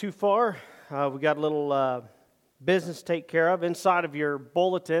we go too far, we got a little business to take care of. Inside of your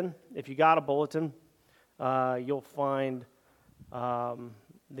bulletin, if you got a bulletin, you'll find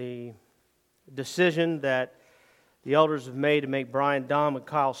the decision that the elders have made to make Brian Dom and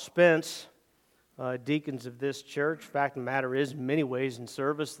Kyle Spence deacons of this church. Fact of the matter is, in many ways in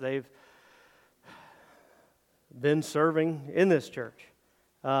service, they've been serving in this church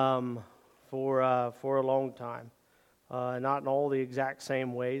for a long time. Not in all the exact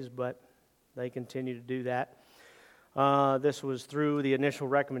same ways, but they continue to do that. This was through the initial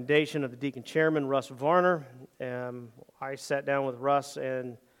recommendation of the deacon chairman, Russ Varner. I sat down with Russ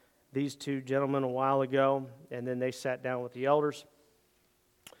and these two gentlemen a while ago, and then they sat down with the elders.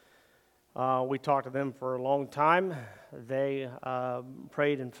 We talked to them for a long time. They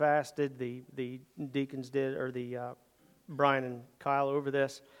prayed and fasted. The deacons did, or the Brian and Kyle over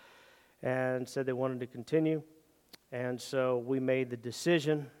this, and said they wanted to continue. And so we made the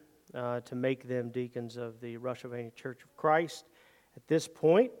decision to make them deacons of the RushChurch Church of Christ. At this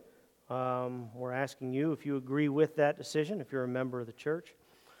point, we're asking you if you agree with that decision, if you're a member of the church.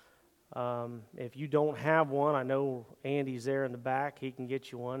 If you don't have one, I know Andy's there in the back. He can get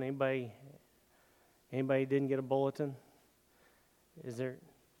you one. Anybody didn't get a bulletin? Is there?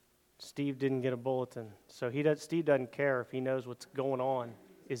 Steve didn't get a bulletin. So Steve doesn't care if he knows what's going on.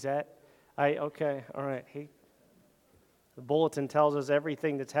 Is that? Okay, all right. The bulletin tells us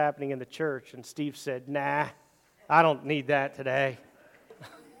everything that's happening in the church, and Steve said, nah, I don't need that today.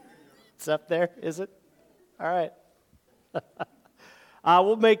 It's up there, is it? All right.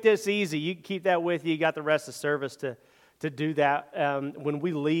 We'll make this easy. You can keep that with you. You got the rest of the service to do that. When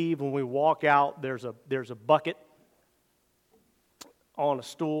we leave, when we walk out, there's a bucket on a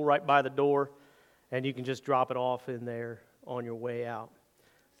stool right by the door, and you can just drop it off in there on your way out.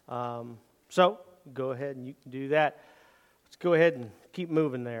 So go ahead and you can do that. Let's go ahead and keep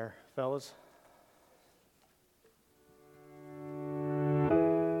moving there, fellas.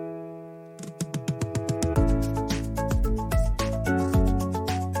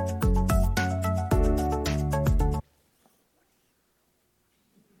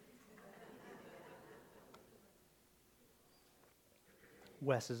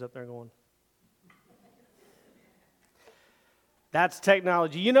 Wes is up there going, that's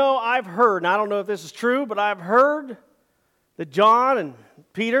technology. You know, I've heard, and I don't know if this is true, but I've heard that John and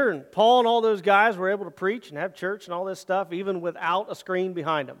Peter and Paul and all those guys were able to preach and have church and all this stuff even without a screen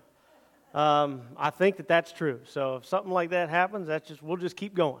behind them. I think that that's true. So if something like that happens, we'll just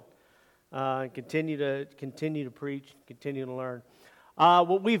keep going. Continue to preach, continue to learn.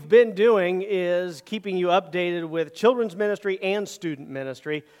 What we've been doing is keeping you updated with children's ministry and student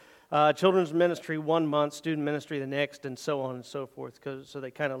ministry. Children's ministry 1 month, student ministry the next, and so on and so forth, so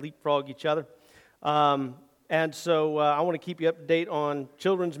they kind of leapfrog each other. And so I want to keep you up to date on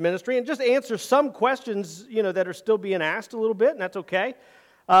children's ministry and just answer some questions, that are still being asked a little bit, and that's okay.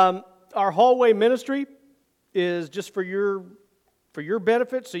 Our hallway ministry is just for your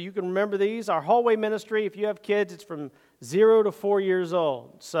benefit, so you can remember these. Our hallway ministry, if you have kids, it's from 0 to 4 years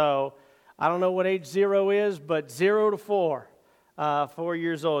old. So I don't know what age 0 is, but 0 to 4, 4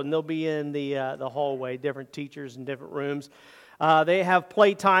 years old, and they'll be in the hallway, different teachers in different rooms. They have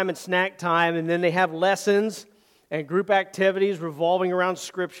playtime and snack time, and then they have lessons and group activities revolving around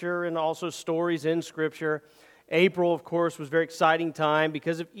Scripture and also stories in Scripture. April, of course, was a very exciting time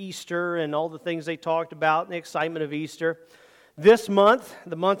because of Easter and all the things they talked about and the excitement of Easter. This month,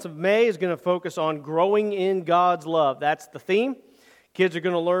 the month of May, is going to focus on growing in God's love. That's the theme. Kids are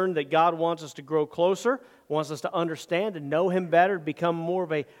going to learn that God wants us to grow closer, wants us to understand and know Him better, become more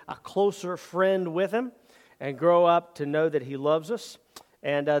of a closer friend with Him, and grow up to know that He loves us.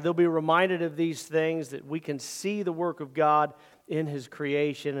 And they'll be reminded of these things, that we can see the work of God in His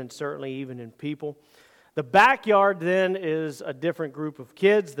creation and certainly even in people. The backyard then is a different group of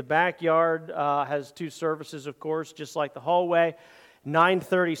kids. The backyard has 2 services, of course, just like the hallway.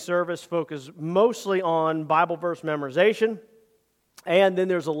 9:30 service focused mostly on Bible verse memorization. And then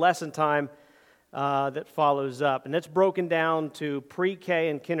there's a lesson time that follows up. And it's broken down to pre-K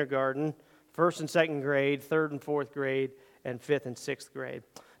and kindergarten, 1st and 2nd grade, 3rd and 4th grade, and 5th and 6th grade.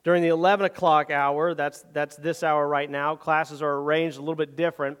 During the 11 o'clock hour, that's this hour right now, classes are arranged a little bit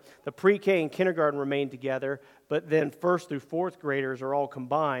different. The pre-K and kindergarten remain together, but then 1st through 4th graders are all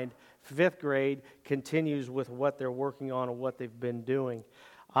combined. 5th grade continues with what they're working on and what they've been doing.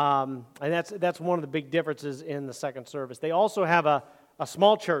 And that's one of the big differences in the second service. They also have a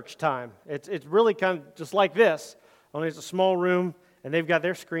small church time. It's really kind of just like this, only it's a small room, And they've got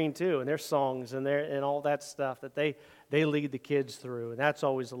their screen too, and their songs and all that stuff that they lead the kids through, and that's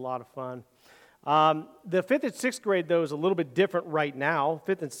always a lot of fun. The 5th and 6th grade, though, is a little bit different right now.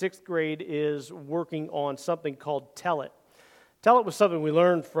 5th and 6th grade is working on something called Tell It. Tell It was something we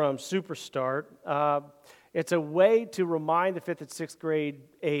learned from Superstart. It's a way to remind the 5th and 6th grade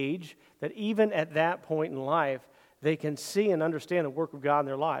age that even at that point in life, they can see and understand the work of God in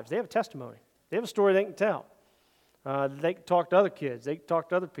their lives. They have a testimony. They have a story they can tell. They can talk to other kids. They can talk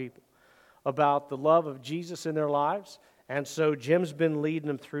to other people about the love of Jesus in their lives. And so Jim's been leading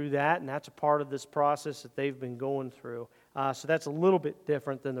them through that, and that's a part of this process that they've been going through. So that's a little bit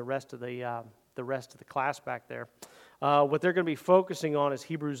different than the rest of the class back there. What they're going to be focusing on is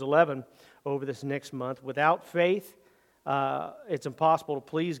Hebrews 11 over this next month. Without faith, it's impossible to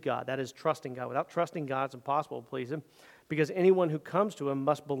please God. That is trusting God. Without trusting God, it's impossible to please Him, because anyone who comes to Him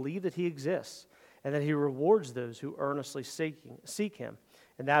must believe that He exists and that He rewards those who earnestly seek Him.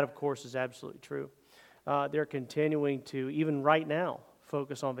 And that, of course, is absolutely true. They're continuing to, even right now,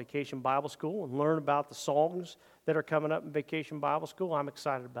 focus on Vacation Bible School and learn about the songs that are coming up in Vacation Bible School. I'm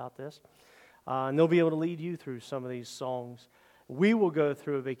excited about this. And they'll be able to lead you through some of these songs. We will go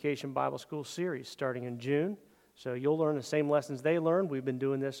through a Vacation Bible School series starting in June. So you'll learn the same lessons they learned. We've been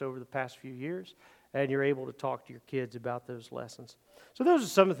doing this over the past few years, and you're able to talk to your kids about those lessons. So those are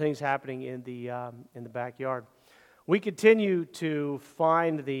some of the things happening in the backyard. We continue to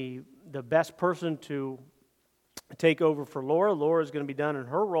find the best person to take over for Laura. Laura is going to be done in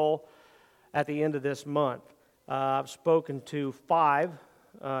her role at the end of this month. I've spoken to 5.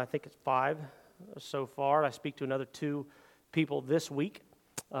 I think it's 5 so far. I speak to another 2 people this week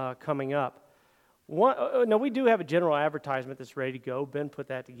coming up. Now, we do have a general advertisement that's ready to go. Ben put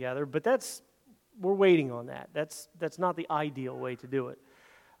that together, but we're waiting on that. That's not the ideal way to do it.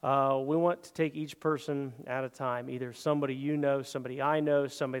 We want to take each person at a time, either somebody you know, somebody I know,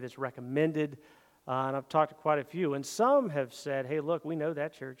 somebody that's recommended, and I've talked to quite a few, and some have said, hey, look, we know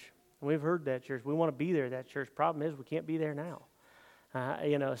that church, and we've heard that church. We want to be there at that church. Problem is, we can't be there now.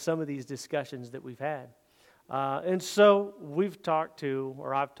 Some of these discussions that we've had. And so I've talked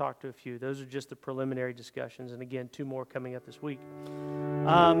to a few. Those are just the preliminary discussions. And again, 2 more coming up this week.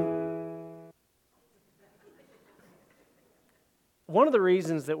 One of the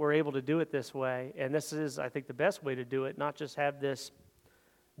reasons that we're able to do it this way, and this is, I think, the best way to do it, not just have this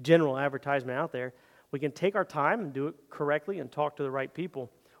general advertisement out there, we can take our time and do it correctly and talk to the right people.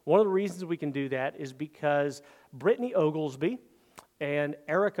 One of the reasons we can do that is because Brittany Oglesby and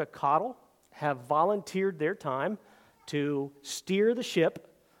Erica Cottle have volunteered their time to steer the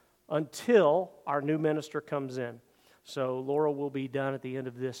ship until our new minister comes in. So Laura will be done at the end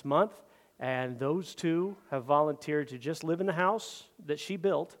of this month, and those 2 have volunteered to just live in the house that she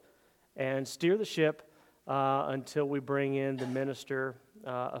built and steer the ship until we bring in the minister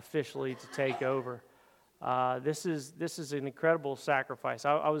officially to take over. This is an incredible sacrifice.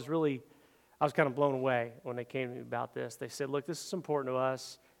 I was kind of blown away when they came to me about this. They said, look, this is important to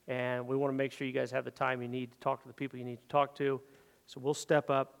us, and we want to make sure you guys have the time you need to talk to the people you need to talk to. So we'll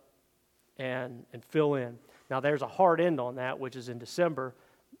step up and fill in. Now, there's a hard end on that, which is in December.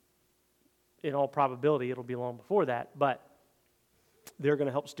 In all probability, it'll be long before that, but they're going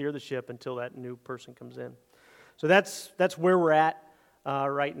to help steer the ship until that new person comes in. So that's where we're at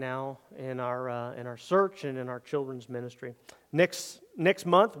right now in our search and in our children's ministry. Next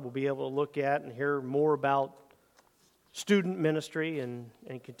month, we'll be able to look at and hear more about student ministry and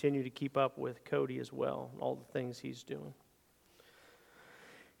continue to keep up with Cody as well, all the things he's doing.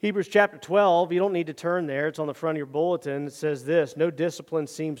 Hebrews chapter 12, you don't need to turn there. It's on the front of your bulletin. It says this: no discipline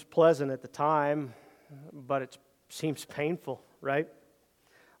seems pleasant at the time, but it seems painful, right?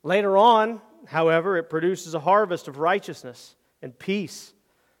 Later on, however, it produces a harvest of righteousness and peace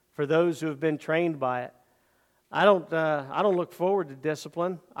for those who have been trained by it. I don't look forward to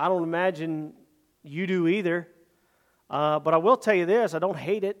discipline. I don't imagine you do either. But I will tell you this: I don't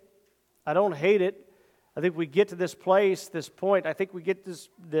hate it. I think we get to this point. I think we get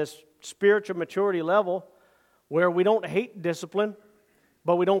this spiritual maturity level where we don't hate discipline,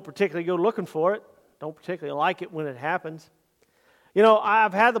 but we don't particularly go looking for it. Don't particularly like it when it happens.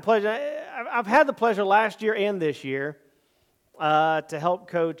 I've had the pleasure last year and this year to help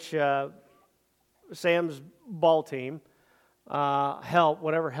coach Sam's ball team.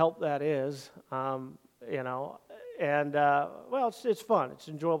 Whatever help that is. And it's fun. It's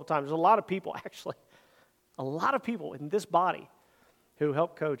an enjoyable time. There's a lot of people in this body who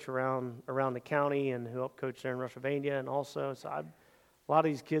help coach around the county and who help coach there in Pennsylvania, and also, a lot of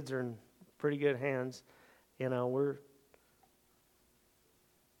these kids are in pretty good hands.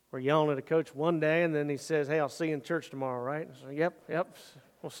 We're yelling at a coach one day, and then he says, "Hey, I'll see you in church tomorrow, right?" I say, Yep,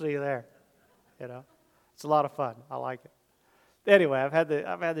 we'll see you there. It's a lot of fun. I like it. Anyway, I've had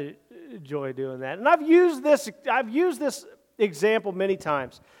the joy doing that, and I've used this example many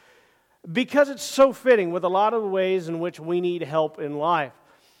times because it's so fitting with a lot of the ways in which we need help in life.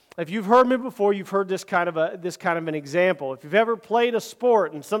 If you've heard me before, you've heard this kind of an example. If you've ever played a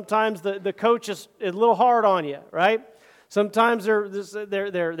sport, and sometimes the coach is a little hard on you, right? Sometimes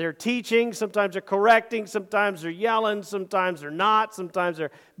they're teaching, sometimes they're correcting, sometimes they're yelling, sometimes they're not, sometimes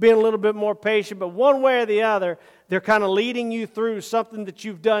they're being a little bit more patient, but one way or the other, they're kind of leading you through something that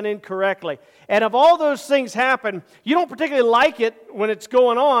you've done incorrectly. And if all those things happen, you don't particularly like it when it's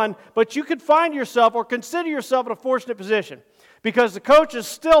going on, but you could find yourself or consider yourself in a fortunate position because the coach is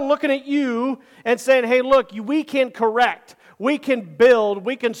still looking at you and saying, "Hey, look, we can correct, we can build,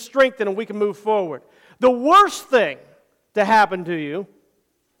 we can strengthen, and we can move forward." The worst thing to happen to you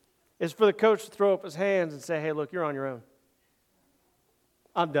is for the coach to throw up his hands and say, "Hey, look, you're on your own.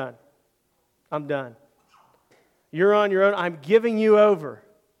 I'm done. You're on your own. I'm giving you over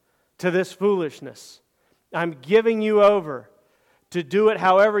to this foolishness. I'm giving you over to do it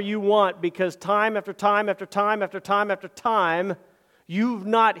however you want because time after time after time after time after time, you've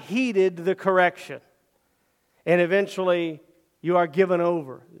not heeded the correction. And eventually, you are given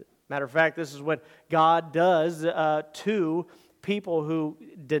over." Matter of fact, this is what God does to people who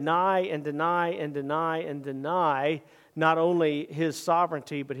deny and deny and deny and deny not only His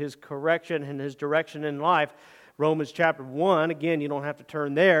sovereignty, but His correction and His direction in life. Romans chapter 1, again, you don't have to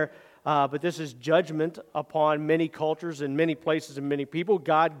turn there, but this is judgment upon many cultures and many places and many people.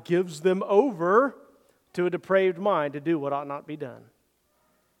 God gives them over to a depraved mind to do what ought not be done.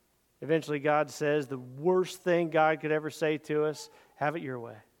 Eventually, God says the worst thing God could ever say to us, "Have it your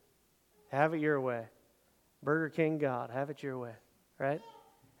way. Have it your way. Burger King God, have it your way." Right?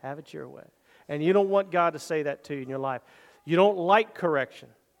 Have it your way. And you don't want God to say that to you in your life. You don't like correction.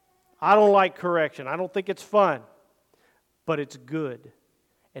 I don't like correction. I don't think it's fun. But it's good.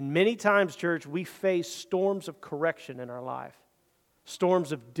 And many times, church, we face storms of correction in our life.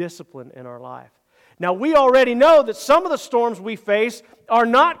 Storms of discipline in our life. Now, we already know that some of the storms we face are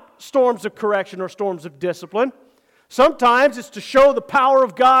not storms of correction or storms of discipline. Sometimes it's to show the power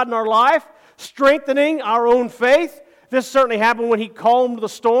of God in our life, strengthening our own faith. This certainly happened when He calmed the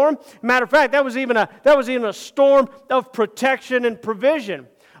storm. Matter of fact, that was even a storm of protection and provision.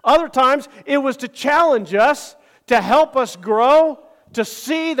 Other times, it was to challenge us, to help us grow, to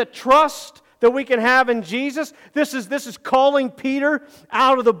see the trust that we can have in Jesus. This is calling Peter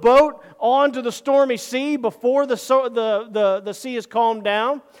out of the boat onto the stormy sea before the sea is calmed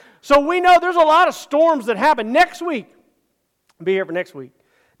down. So we know there's a lot of storms that happen. Next week, be here for next week.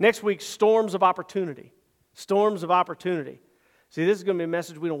 Next week, storms of opportunity. Storms of opportunity. See, this is going to be a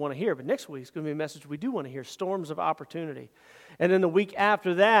message we don't want to hear, but next week is going to be a message we do want to hear. Storms of opportunity. And then the week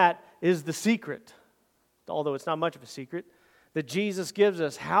after that is the secret, although it's not much of a secret, that Jesus gives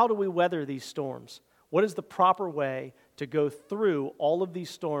us. How do we weather these storms? What is the proper way to go through all of these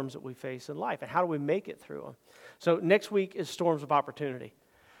storms that we face in life? And how do we make it through them? So next week is storms of opportunity.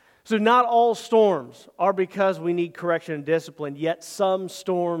 So not all storms are because we need correction and discipline, yet some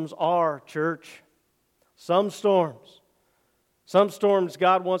storms are, church. Some storms. Some storms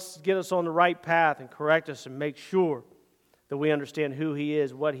God wants to get us on the right path and correct us and make sure that we understand who He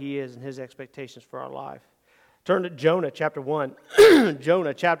is, what He is, and His expectations for our life. Turn to Jonah chapter 1.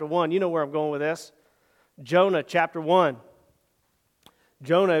 Jonah chapter 1. You know where I'm going with this. Jonah chapter 1.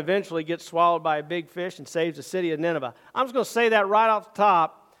 Jonah eventually gets swallowed by a big fish and saves the city of Nineveh. I'm just going to say that right off the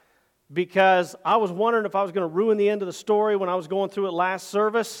top because I was wondering if I was going to ruin the end of the story when I was going through it last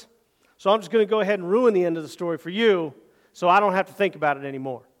service. So I'm just going to go ahead and ruin the end of the story for you so I don't have to think about it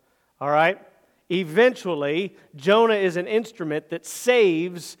anymore. All right? Eventually, Jonah is an instrument that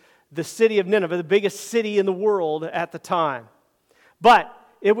saves the city of Nineveh, the biggest city in the world at the time. But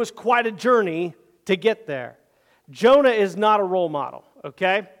it was quite a journey to get there. Jonah is not a role model,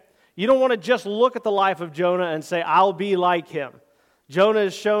 okay? You don't want to just look at the life of Jonah and say, "I'll be like him." Jonah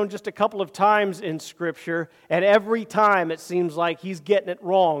is shown just a couple of times in Scripture, and every time it seems like he's getting it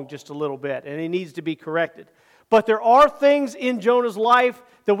wrong just a little bit, and he needs to be corrected. But there are things in Jonah's life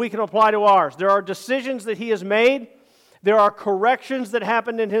that we can apply to ours. There are decisions that he has made. There are corrections that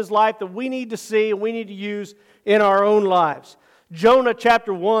happened in his life that we need to see and we need to use in our own lives. Jonah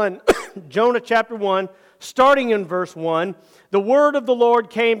chapter 1, Jonah chapter 1, starting in verse 1, the word of the Lord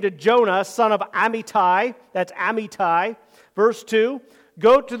came to Jonah, son of Amittai, that's Amittai. Verse 2,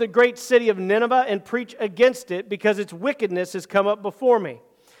 go to the great city of Nineveh and preach against it because its wickedness has come up before me.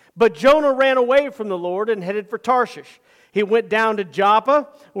 But Jonah ran away from the Lord and headed for Tarshish. He went down to Joppa,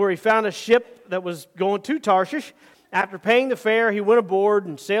 where he found a ship that was going to Tarshish. After paying the fare, he went aboard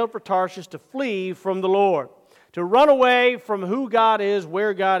and sailed for Tarshish to flee from the Lord, to run away from who God is,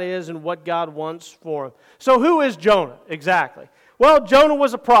 where God is, and what God wants for him. So who is Jonah exactly? Well, Jonah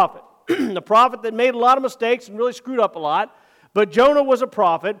was a prophet, a prophet that made a lot of mistakes and really screwed up a lot. But Jonah was a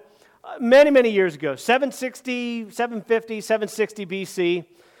prophet many, many years ago, 760, 750, 760 BC,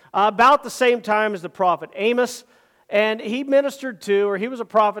 about the same time as the prophet Amos. And he ministered to, or he was a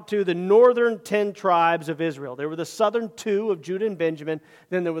prophet to, the northern 10 tribes of Israel. There were the southern 2 of Judah and Benjamin,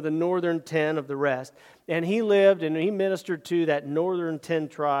 then there were the northern 10 of the rest. And he lived and he ministered to that northern 10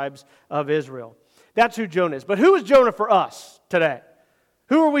 tribes of Israel. That's who Jonah is. But who is Jonah for us today?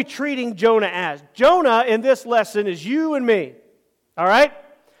 Who are we treating Jonah as? Jonah in this lesson is you and me. All right?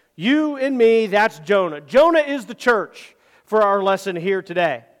 You and me, that's Jonah. Jonah is the church for our lesson here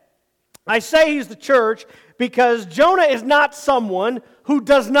today. I say he's the church because Jonah is not someone who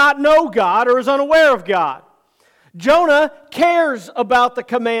does not know God or is unaware of God. Jonah cares about the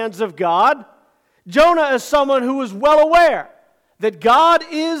commands of God. Jonah is someone who is well aware that God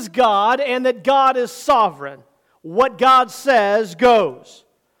is God and that God is sovereign. What God says goes.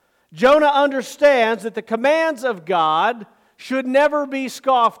 Jonah understands that the commands of God should never be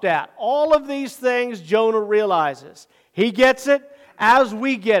scoffed at. All of these things Jonah realizes. He gets it as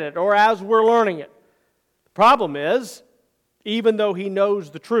we get it or as we're learning it. The problem is, even though he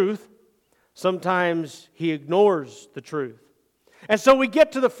knows the truth, sometimes he ignores the truth. And so we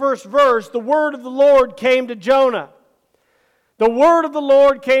get to the first verse, the word of the Lord came to Jonah. The word of the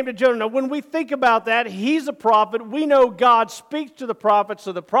Lord came to Jonah. Now, when we think about that, he's a prophet. We know God speaks to the prophets,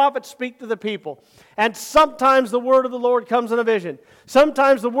 so the prophets speak to the people. And sometimes the word of the Lord comes in a vision.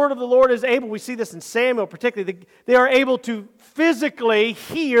 Sometimes the word of the Lord is able, we see this in Samuel particularly, they are able to physically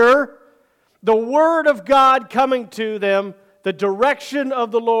hear the word of God coming to them, the direction of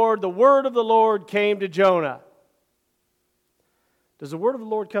the Lord. The word of the Lord came to Jonah. Does the word of the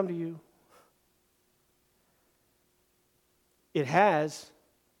Lord come to you? It has.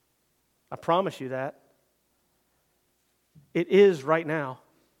 I promise you that. It is right now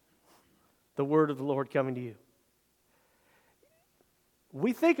the word of the Lord coming to you.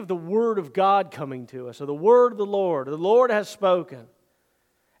 We think of the word of God coming to us, or the word of the Lord has spoken,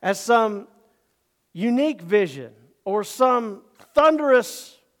 as some unique vision, or some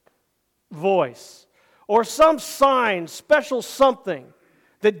thunderous voice, or some sign, special something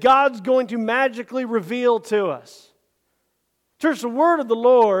that God's going to magically reveal to us. Church, the word of the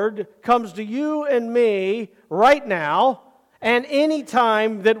Lord comes to you and me right now and any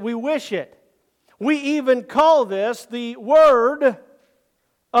time that we wish it. We even call this the word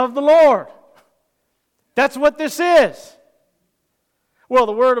of the Lord. That's what this is. Well,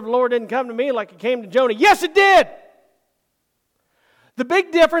 the word of the Lord didn't come to me like it came to Jonah. Yes, it did. The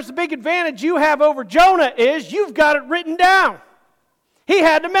big difference, the big advantage you have over Jonah is you've got it written down. He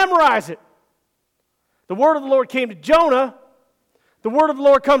had to memorize it. The word of the Lord came to Jonah. The word of the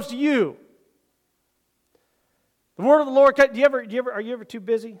Lord comes to you. The word of the Lord, are you ever too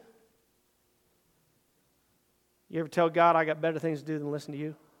busy? You ever tell God, I got better things to do than listen to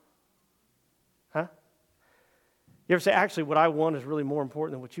you? Huh? You ever say, actually, what I want is really more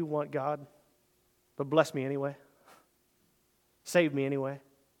important than what you want, God, but bless me anyway. Save me anyway.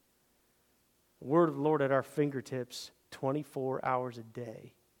 The word of the Lord at our fingertips 24 hours a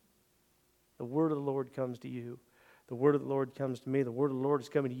day. The word of the Lord comes to you. The word of the Lord comes to me. The word of the Lord is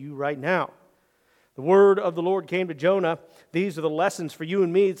coming to you right now. The word of the Lord came to Jonah. These are the lessons for you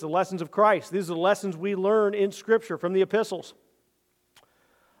and me. It's the lessons of Christ. These are the lessons we learn in Scripture from the epistles.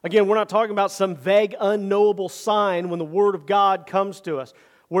 Again, we're not talking about some vague, unknowable sign when the word of God comes to us.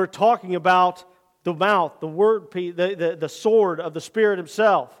 We're talking about the mouth, the word, the sword of the Spirit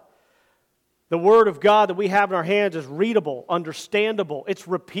Himself. The word of God that we have in our hands is readable, understandable. It's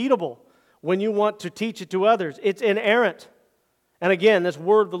repeatable. When you want to teach it to others, it's inerrant. And again, this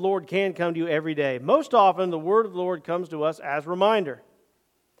word of the Lord can come to you every day. Most often, the word of the Lord comes to us as reminder.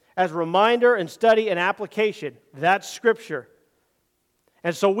 As reminder and study and application. That's Scripture.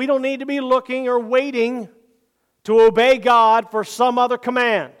 And so we don't need to be looking or waiting to obey God for some other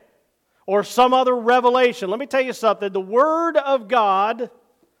command or some other revelation. Let me tell you something. The Word of God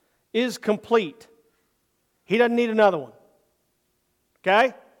is complete. He doesn't need another one.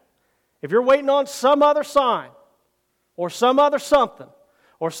 Okay? If you're waiting on some other sign, or some other something,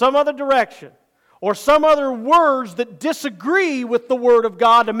 or some other direction, or some other words that disagree with the Word of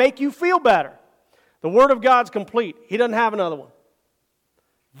God to make you feel better, the Word of God's complete. He doesn't have another one.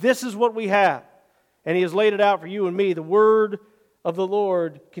 This is what we have. And He has laid it out for you and me. The Word of the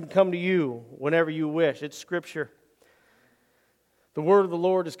Lord can come to you whenever you wish. It's Scripture. The word of the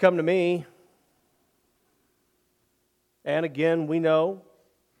Lord has come to me. And again, we know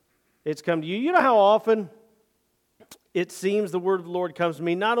it's come to you. You know how often it seems the word of the Lord comes to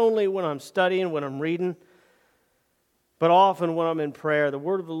me, not only when I'm studying, when I'm reading, but often when I'm in prayer. The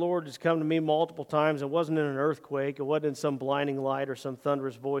word of the Lord has come to me multiple times. It wasn't in an earthquake. It wasn't in some blinding light or some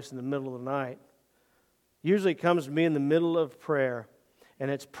thunderous voice in the middle of the night. Usually it comes to me in the middle of prayer,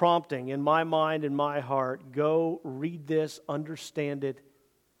 and it's prompting in my mind and my heart, go read this, understand it,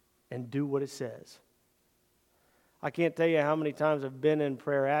 and do what it says. I can't tell you how many times I've been in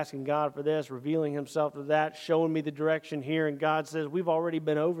prayer asking God for this, revealing Himself to that, showing me the direction here, and God says, we've already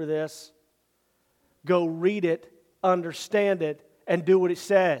been over this. Go read it, understand it, and do what it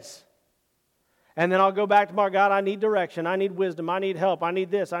says. And then I'll go back to my God, I need direction, I need wisdom, I need help, I need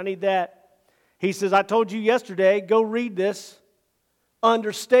this, I need that. He says, I told you yesterday, go read this,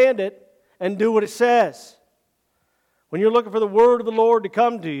 understand it, and do what it says. When you're looking for the word of the Lord to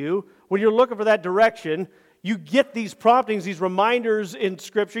come to you, when you're looking for that direction, you get these promptings, these reminders in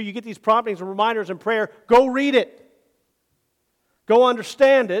Scripture. You get these promptings and reminders in prayer. Go read it. Go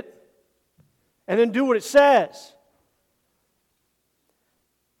understand it. And then do what it says.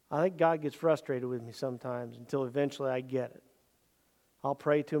 I think God gets frustrated with me sometimes until eventually I get it. I'll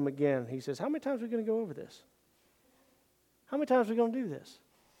pray to Him again. He says, how many times are we going to go over this? How many times are we going to do this?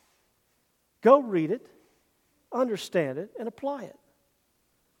 Go read it, understand it, and apply it.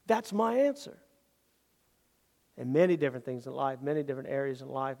 That's my answer. And many different things in life, many different areas in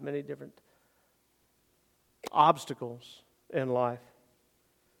life, many different obstacles in life.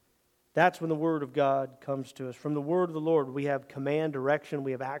 That's when the Word of God comes to us. From the Word of the Lord, we have command, direction,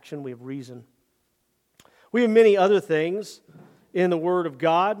 we have action, we have reason. We have many other things in the Word of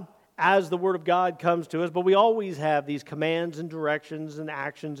God as the Word of God comes to us, but we always have these commands and directions and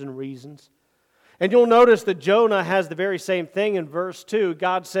actions and reasons. And you'll notice that Jonah has the very same thing in verse 2.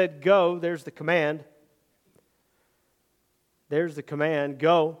 God said, go, there's the command. There's the command,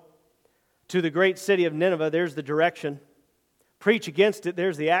 go to the great city of Nineveh, there's the direction. Preach against it,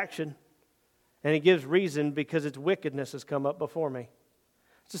 there's the action. And He gives reason because its wickedness has come up before me.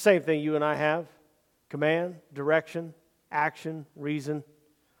 It's the same thing you and I have. Command, direction, action, reason.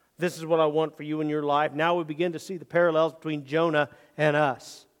 This is what I want for you in your life. Now we begin to see the parallels between Jonah and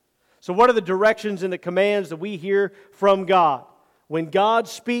us. So what are the directions and the commands that we hear from God? When God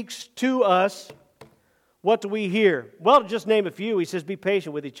speaks to us, what do we hear? Well, to just name a few, He says, be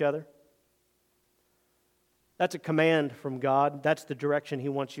patient with each other. That's a command from God. That's the direction He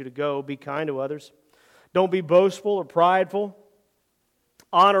wants you to go. Be kind to others. Don't be boastful or prideful.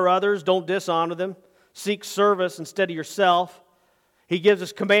 Honor others. Don't dishonor them. Seek service instead of yourself. He gives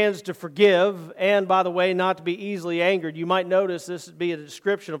us commands to forgive and, by the way, not to be easily angered. You might notice this would be a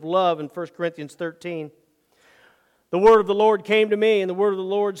description of love in 1 Corinthians 13. The word of the Lord came to me, and the word of the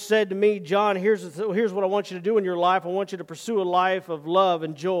Lord said to me, John, here's what I want you to do in your life. I want you to pursue a life of love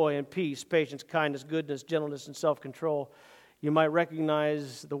and joy and peace, patience, kindness, goodness, gentleness, and self-control. You might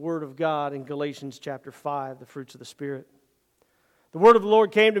recognize the word of God in Galatians chapter 5, the fruits of the Spirit. The word of the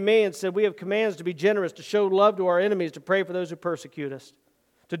Lord came to me and said, we have commands to be generous, to show love to our enemies, to pray for those who persecute us,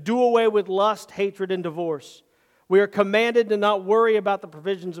 to do away with lust, hatred, and divorce. We are commanded to not worry about the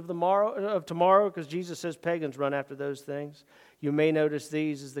provisions of tomorrow, because Jesus says pagans run after those things. You may notice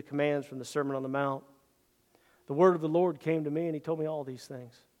these as the commands from the Sermon on the Mount. The word of the Lord came to me, and He told me all these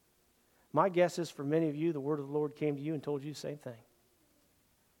things. My guess is for many of you, the word of the Lord came to you and told you the same thing.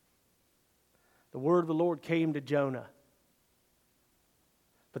 The word of the Lord came to Jonah.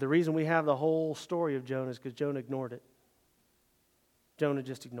 But the reason we have the whole story of Jonah is because Jonah ignored it. Jonah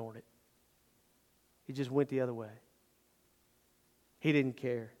just ignored it. He just went the other way. He didn't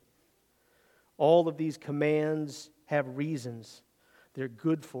care. All of these commands have reasons. They're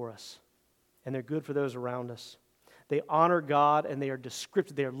good for us, and they're good for those around us. They honor God, and they are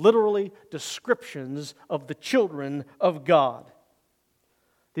descriptive. They are literally descriptions of the children of God.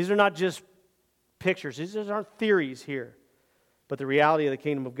 These are not just pictures. These aren't theories here, but the reality of the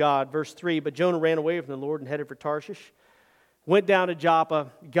kingdom of God. Verse 3, but Jonah ran away from the Lord and headed for Tarshish, went down to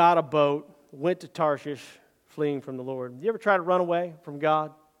Joppa, got a boat, went to Tarshish, fleeing from the Lord. You ever try to run away from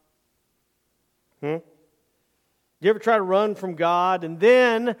God? You ever try to run from God and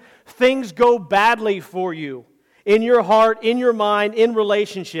then things go badly for you in your heart, in your mind, in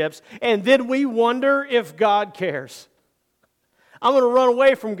relationships, and then we wonder if God cares? I'm going to run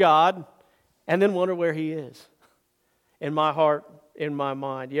away from God and then wonder where He is in my heart, in my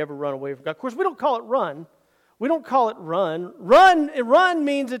mind. You ever run away from God? Of course, we don't call it run. We don't call it run. Run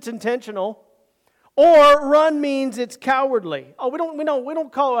means it's intentional. Or run means it's cowardly. Oh, we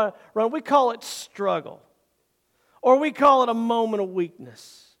don't call it run, we call it struggle. Or we call it a moment of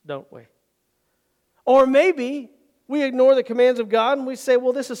weakness, don't we? Or maybe we ignore the commands of God and we say,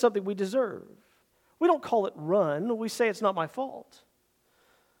 well, this is something we deserve. We don't call it run, we say it's not my fault.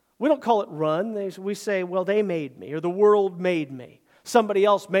 We don't call it run, we say, well, they made me, or the world made me. Somebody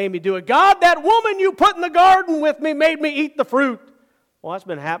else made me do it. God, that woman you put in the garden with me made me eat the fruit. Well, that's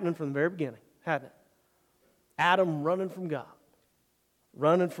been happening from the very beginning, hasn't it? Adam running from God.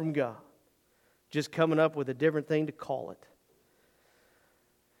 Running from God. Just coming up with a different thing to call it.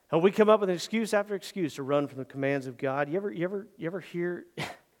 And we come up with excuse after excuse to run from the commands of God. You ever hear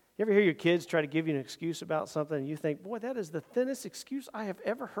your kids try to give you an excuse about something and you think, boy, that is the thinnest excuse I have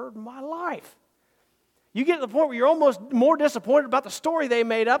ever heard in my life. You get to the point where you're almost more disappointed about the story they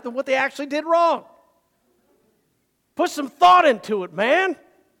made up than what they actually did wrong. Put some thought into it, man.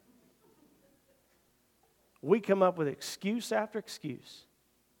 We come up with excuse after excuse.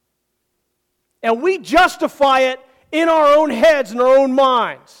 And we justify it in our own heads and our own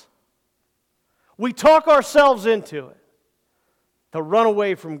minds. We talk ourselves into it to run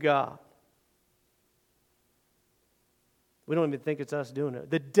away from God. We don't even think it's us doing it.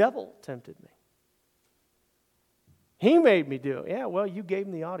 The devil tempted me. He made me do it. Yeah, well, you gave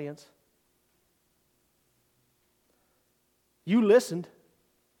him the audience. You listened.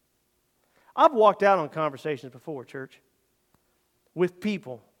 I've walked out on conversations before, church, with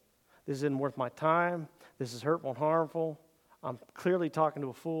people. This isn't worth my time. This is hurtful and harmful. I'm clearly talking to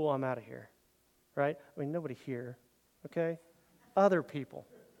a fool. I'm out of here. Right? I mean, nobody here. Okay? Other people.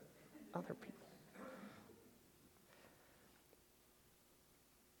 Other people.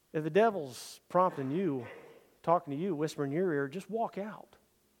 If the devil's prompting you, talking to you, whispering in your ear, just walk out.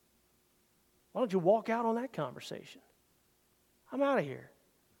 Why don't you walk out on that conversation? I'm out of here.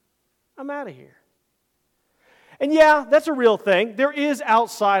 I'm out of here. And yeah, that's a real thing. There is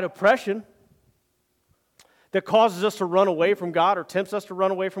outside oppression that causes us to run away from God, or tempts us to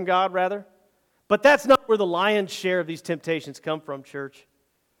run away from God, rather. But that's not where the lion's share of these temptations come from, church.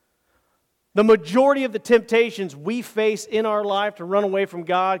 The majority of the temptations we face in our life to run away from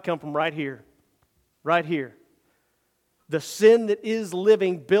God come from right here. Right here. The sin that is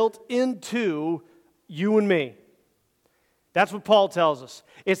living built into you and me. That's what Paul tells us.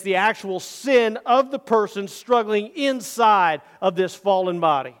 It's the actual sin of the person struggling inside of this fallen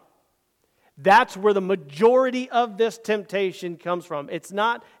body. That's where the majority of this temptation comes from. It's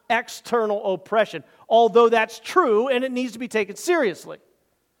not external oppression, although that's true and it needs to be taken seriously.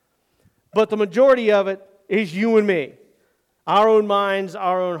 But the majority of it is you and me. Our own minds,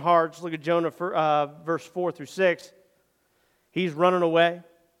 our own hearts. Look at Jonah, verse 4 through 6. He's running away.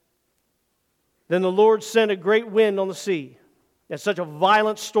 Then the Lord sent a great wind on the sea, and such a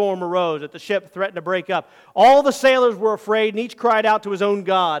violent storm arose that the ship threatened to break up. All the sailors were afraid, and each cried out to his own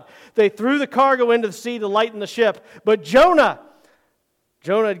God. They threw the cargo into the sea to lighten the ship. But Jonah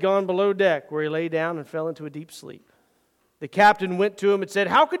had gone below deck, where he lay down and fell into a deep sleep. The captain went to him and said,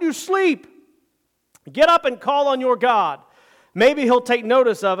 "How could you sleep? Get up and call on your God. Maybe he'll take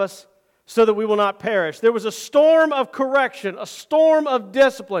notice of us, so that we will not perish." There was a storm of correction, a storm of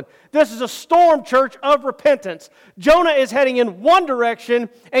discipline. This is a storm, church, of repentance. Jonah is heading in one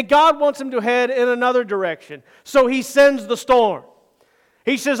direction, and God wants him to head in another direction. So he sends the storm.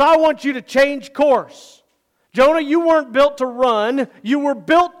 He says, I want you to change course. Jonah, you weren't built to run. You were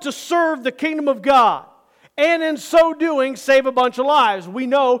built to serve the kingdom of God. And in so doing, save a bunch of lives. We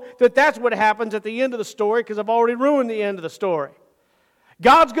know that that's what happens at the end of the story, because I've already ruined the end of the story.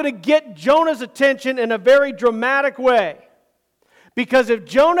 God's going to get Jonah's attention in a very dramatic way. Because if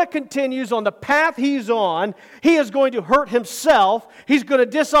Jonah continues on the path he's on, he is going to hurt himself, he's going to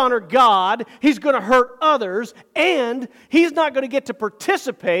dishonor God, he's going to hurt others, and he's not going to get to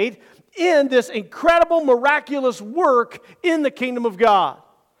participate in this incredible, miraculous work in the kingdom of God.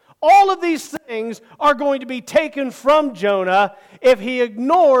 All of these things are going to be taken from Jonah if he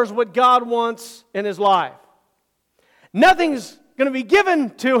ignores what God wants in his life. Nothing's going to be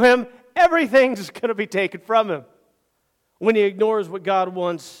given to him, everything's going to be taken from him when he ignores what God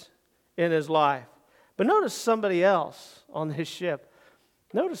wants in his life. But notice somebody else on his ship.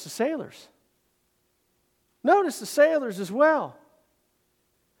 Notice the sailors. Notice the sailors as well.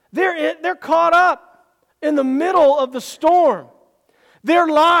 They're caught up in the middle of the storm. Their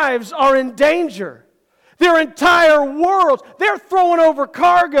lives are in danger. Their entire world, they're throwing over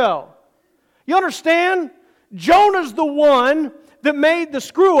cargo. You understand? Jonah's the one that made the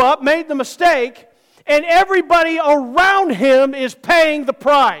screw up, made the mistake, and everybody around him is paying the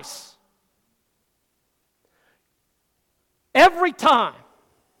price. Every time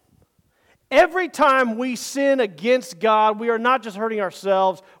Every time we sin against God, we are not just hurting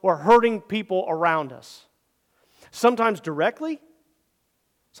ourselves, we're hurting people around us. Sometimes directly,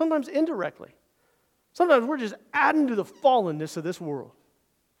 sometimes indirectly. Sometimes we're just adding to the fallenness of this world.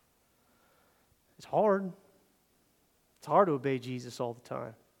 It's hard. It's hard to obey Jesus all the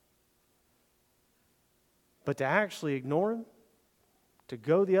time. But to actually ignore Him, to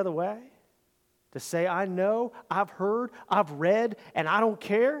go the other way, to say, I know, I've heard, I've read, and I don't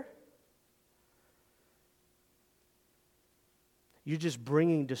care, you're just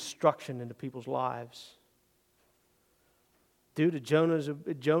bringing destruction into people's lives. Due to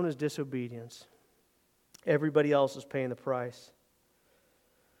Jonah's disobedience, everybody else is paying the price.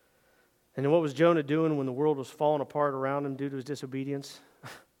 And then what was Jonah doing when the world was falling apart around him due to his disobedience?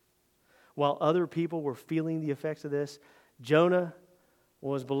 While other people were feeling the effects of this, Jonah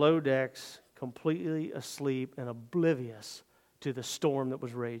was below decks, completely asleep and oblivious to the storm that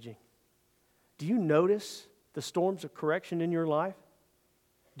was raging. Do you notice the storms of correction in your life?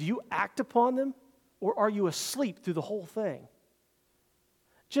 Do you act upon them, or are you asleep through the whole thing?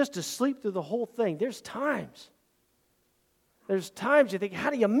 Just asleep through the whole thing. There's times you think, how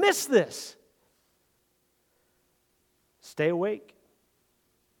do you miss this? Stay awake.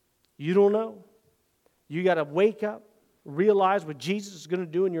 You don't know. You got to wake up, realize what Jesus is going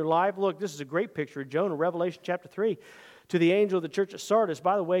to do in your life. Look, this is a great picture of Jonah, Revelation chapter 3. To the angel of the church at Sardis,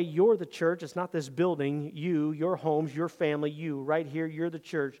 by the way, you're the church. It's not this building. You, your homes, your family, you, right here, you're the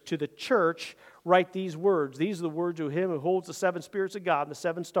church. To the church, write these words. These are the words of Him who holds the seven spirits of God and the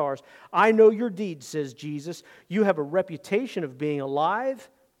seven stars. I know your deeds, says Jesus. You have a reputation of being alive,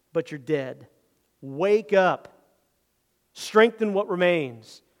 but you're dead. Wake up. Strengthen what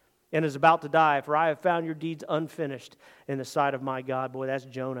remains and is about to die, for I have found your deeds unfinished in the sight of my God. Boy, that's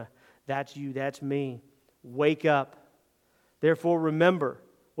Jonah. That's you. That's me. Wake up. Therefore, remember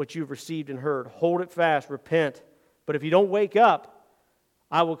what you've received and heard. Hold it fast. Repent. But if you don't wake up,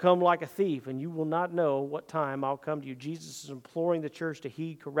 I will come like a thief, and you will not know what time I'll come to you. Jesus is imploring the church to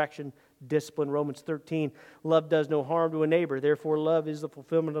heed correction, discipline. Romans 13, love does no harm to a neighbor. Therefore, love is the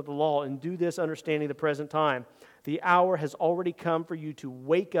fulfillment of the law. And do this understanding the present time. The hour has already come for you to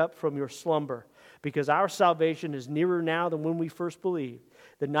wake up from your slumber, because our salvation is nearer now than when we first believed.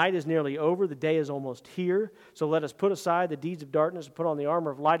 The night is nearly over. The day is almost here. So let us put aside the deeds of darkness and put on the armor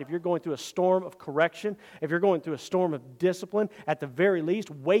of light. If you're going through a storm of correction, if you're going through a storm of discipline, at the very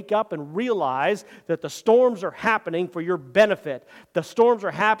least, wake up and realize that the storms are happening for your benefit. The storms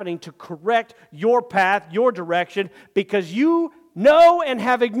are happening to correct your path, your direction, because you know and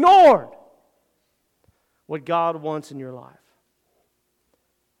have ignored what God wants in your life.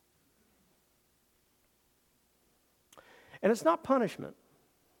 And it's not punishment.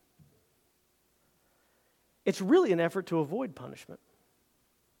 It's really an effort to avoid punishment.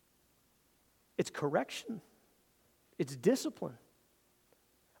 It's correction. It's discipline.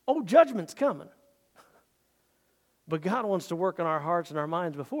 Oh, judgment's coming. But God wants to work on our hearts and our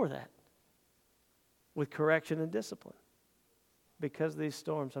minds before that with correction and discipline. Because of these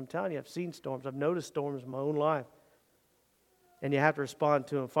storms, I'm telling you, I've seen storms. I've noticed storms in my own life. And you have to respond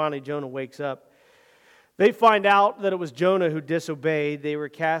to them. Finally, Jonah wakes up. They find out that it was Jonah who disobeyed. They were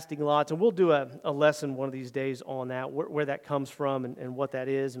casting lots. And we'll do a lesson one of these days on that, where that comes from and what that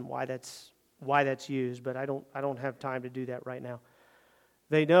is and why that's used. But I don't have time to do that right now.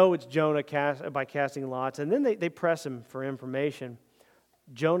 They know it's Jonah by casting lots. And then they press him for information.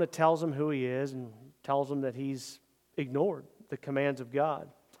 Jonah tells them who he is and tells them that he's ignored the commands of God.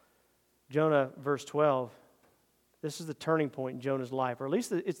 Jonah, verse 12, this is the turning point in Jonah's life, or at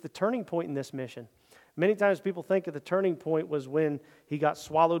least it's the turning point in this mission. Many times people think that the turning point was when he got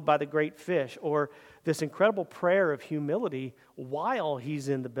swallowed by the great fish, or this incredible prayer of humility while he's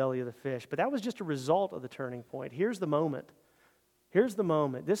in the belly of the fish. But that was just a result of the turning point. Here's the moment. Here's the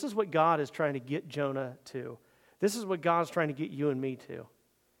moment. This is what God is trying to get Jonah to. This is what God's trying to get you and me to.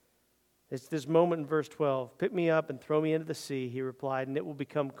 It's this moment in verse 12. Pick me up and throw me into the sea, he replied, and it will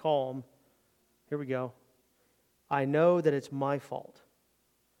become calm. Here we go. I know that it's my fault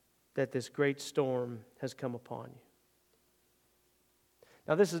that this great storm has come upon you.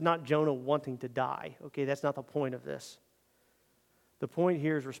 Now, this is not Jonah wanting to die. Okay, that's not the point of this. The point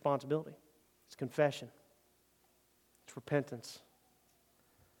here is responsibility. It's confession. It's repentance.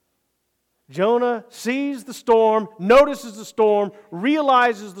 Jonah sees the storm, notices the storm,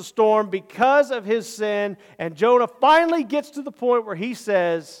 realizes the storm because of his sin, and Jonah finally gets to the point where he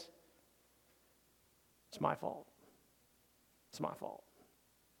says, it's my fault. It's my fault.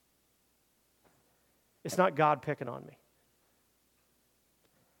 It's not God picking on me.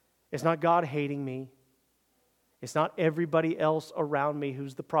 It's not God hating me. It's not everybody else around me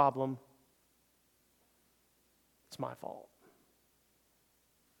who's the problem. It's my fault.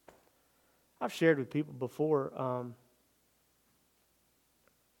 I've shared with people before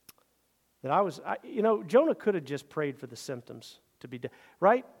that Jonah could have just prayed for the symptoms to be dead,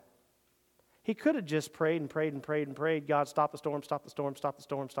 right? He could have just prayed and prayed and prayed and prayed, God, stop the storm, stop the storm, stop the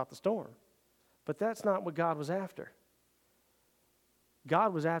storm, stop the storm. But that's not what God was after.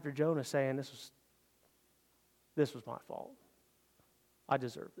 God was after Jonah saying, this was my fault. I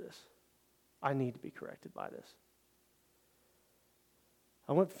deserve this. I need to be corrected by this.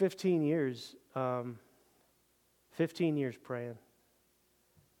 I went 15 years praying.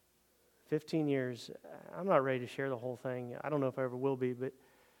 15 years. I'm not ready to share the whole thing. I don't know if I ever will be, but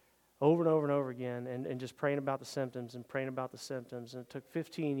over and over and over again, and just praying about the symptoms and praying about the symptoms. And it took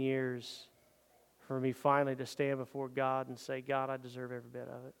 15 years for me finally to stand before God and say, God, I deserve every bit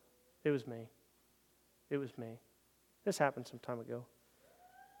of it. It was me. It was me. This happened some time ago.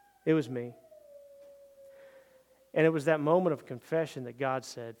 It was me. And it was that moment of confession that God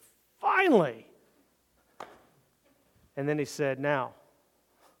said, finally! And then he said, now,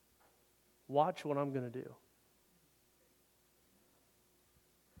 watch what I'm going to do.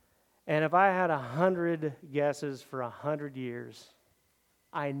 And if I had 100 guesses for 100 years,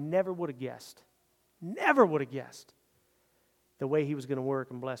 I never would have guessed the way he was going to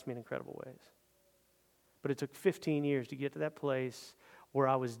work and bless me in incredible ways. But it took 15 years to get to that place where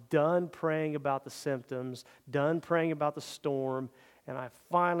I was done praying about the symptoms, done praying about the storm, and I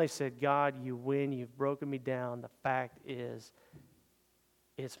finally said, God, you win, you've broken me down. The fact is,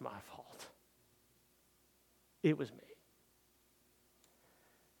 it's my fault. It was me.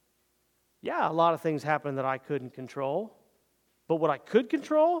 Yeah, a lot of things happened that I couldn't control, but what I could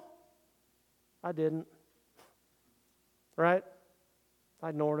control, I didn't. Right? I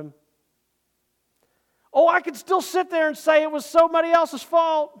ignored him. Oh, I could still sit there and say it was somebody else's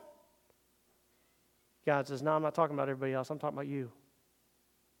fault. God says, no, I'm not talking about everybody else. I'm talking about you.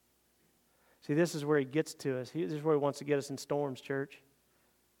 See, this is where he gets to us. This is where he wants to get us in storms, church.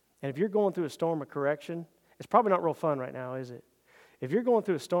 And if you're going through a storm of correction, it's probably not real fun right now, is it? If you're going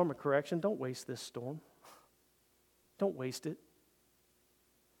through a storm of correction, don't waste this storm. Don't waste it.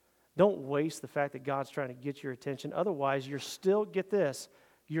 Don't waste the fact that God's trying to get your attention. Otherwise, you're still going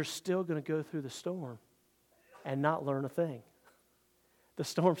to go through the storm and not learn a thing. The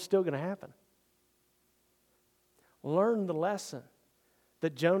storm's still going to happen. Learn the lesson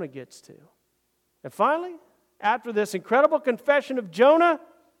that Jonah gets to. And finally, after this incredible confession of Jonah,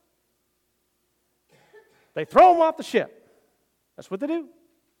 they throw him off the ship. That's what they do.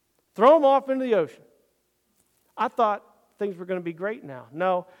 Throw him off into the ocean. I thought things were going to be great now.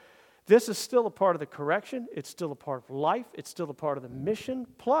 No, this is still a part of the correction. It's still a part of life. It's still a part of the mission.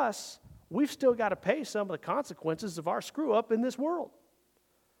 Plus, we've still got to pay some of the consequences of our screw up in this world.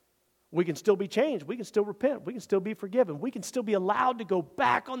 We can still be changed. We can still repent. We can still be forgiven. We can still be allowed to go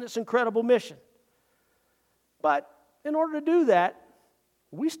back on this incredible mission. But in order to do that,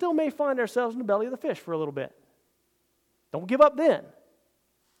 we still may find ourselves in the belly of the fish for a little bit. Don't give up then.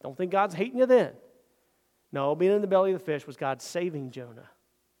 Don't think God's hating you then. No, being in the belly of the fish was God saving Jonah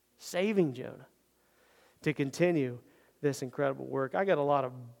to continue this incredible work. I got a lot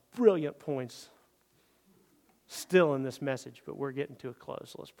of brilliant points still in this message, but we're getting to a close,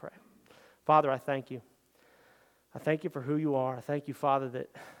 so let's pray. Father, I thank you. I thank you for who you are. I thank you, Father,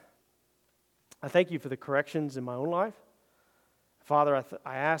 I thank you for the corrections in my own life. Father,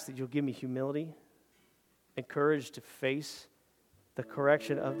 I ask that you'll give me humility and courage to face the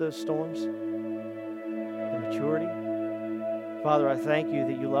correction of those storms and maturity. Father, I thank you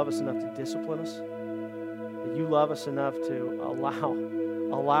that you love us enough to discipline us, that you love us enough to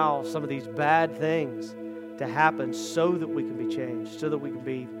allow some of these bad things to happen so that we can be changed, so that we can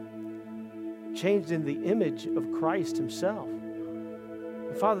be changed in the image of Christ himself.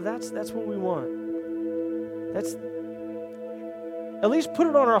 And Father, that's what we want. At least put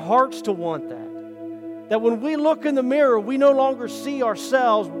it on our hearts to want that. That when we look in the mirror, we no longer see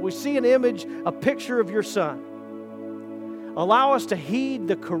ourselves, but we see an image, a picture of your Son. Allow us to heed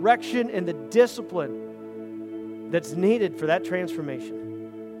the correction and the discipline that's needed for that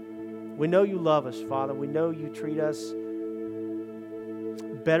transformation. We know you love us, Father. We know you treat us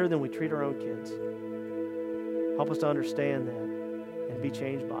better than we treat our own kids. Help us to understand that and be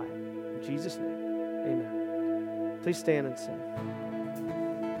changed by it. In Jesus' name, amen. Please stand and sing.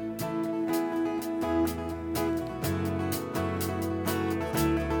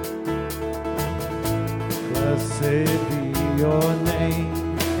 Blessed be your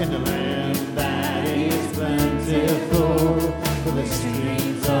name in the land that is plentiful, where the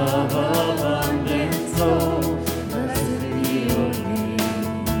streams of abundance flow. Blessed be your name.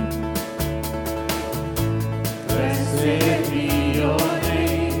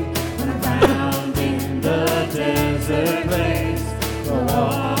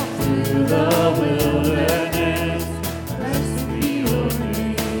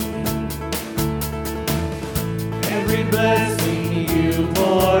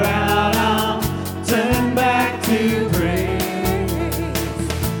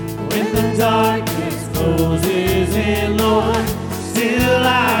 in, Lord, still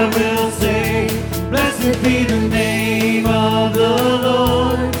I will say, blessed be the name of the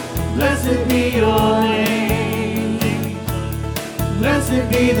Lord. Blessed be your name. Blessed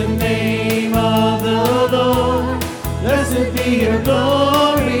be the name of the Lord. Blessed be your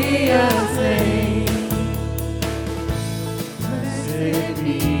glorious name. Blessed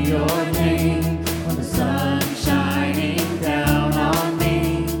be your name. When the sun's shining down on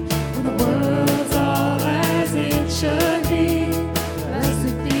me, when the world's all as it should be,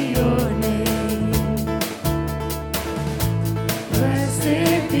 blessed be your name.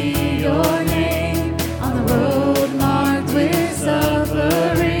 Blessed be your name. On the road marked with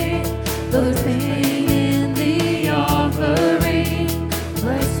suffering, though there's pain in the offering,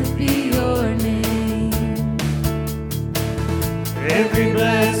 blessed be your name. Every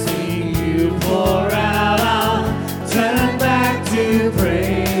blessing you pour out, I'll turn back to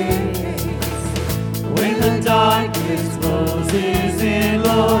praise. When the darkness closes in,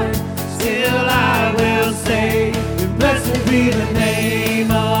 Lord, still I will say, blessed be the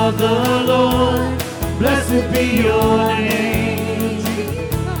name of the Lord. Blessed be your name.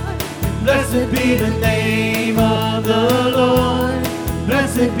 Blessed be the name of the Lord.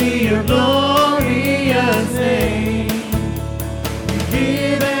 Blessed be your glorious name. You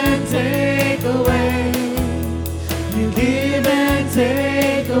give and take away. You give and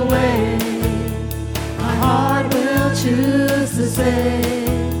take away. My heart will choose to say,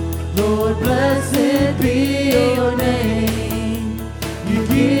 Lord, blessed be your name. You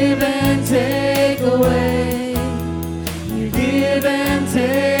give and take away. You give and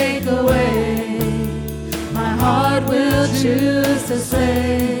take away. My heart will choose to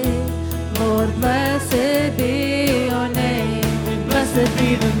say, Lord, blessed be your name. And blessed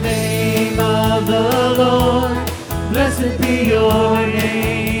be the name of the Lord. Blessed be your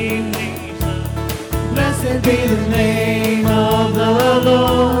name. Blessed be the name of the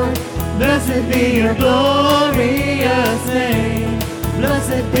Lord. Blessed be your glorious name.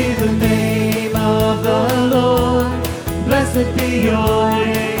 Blessed be the name of the Lord. Blessed be your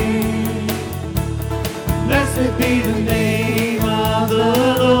name. Blessed be the name of the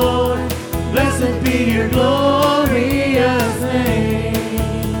Lord. Blessed be your glorious name.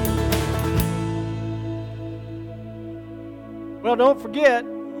 Well, don't forget,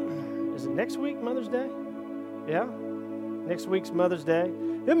 is it next week, Mother's Day? Yeah? Next week's Mother's Day.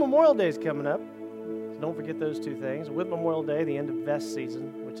 Then Memorial Day is coming up. So don't forget those two things. With Memorial Day, the end of vest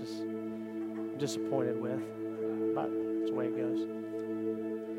season, which is I'm disappointed with, but that's the way it goes.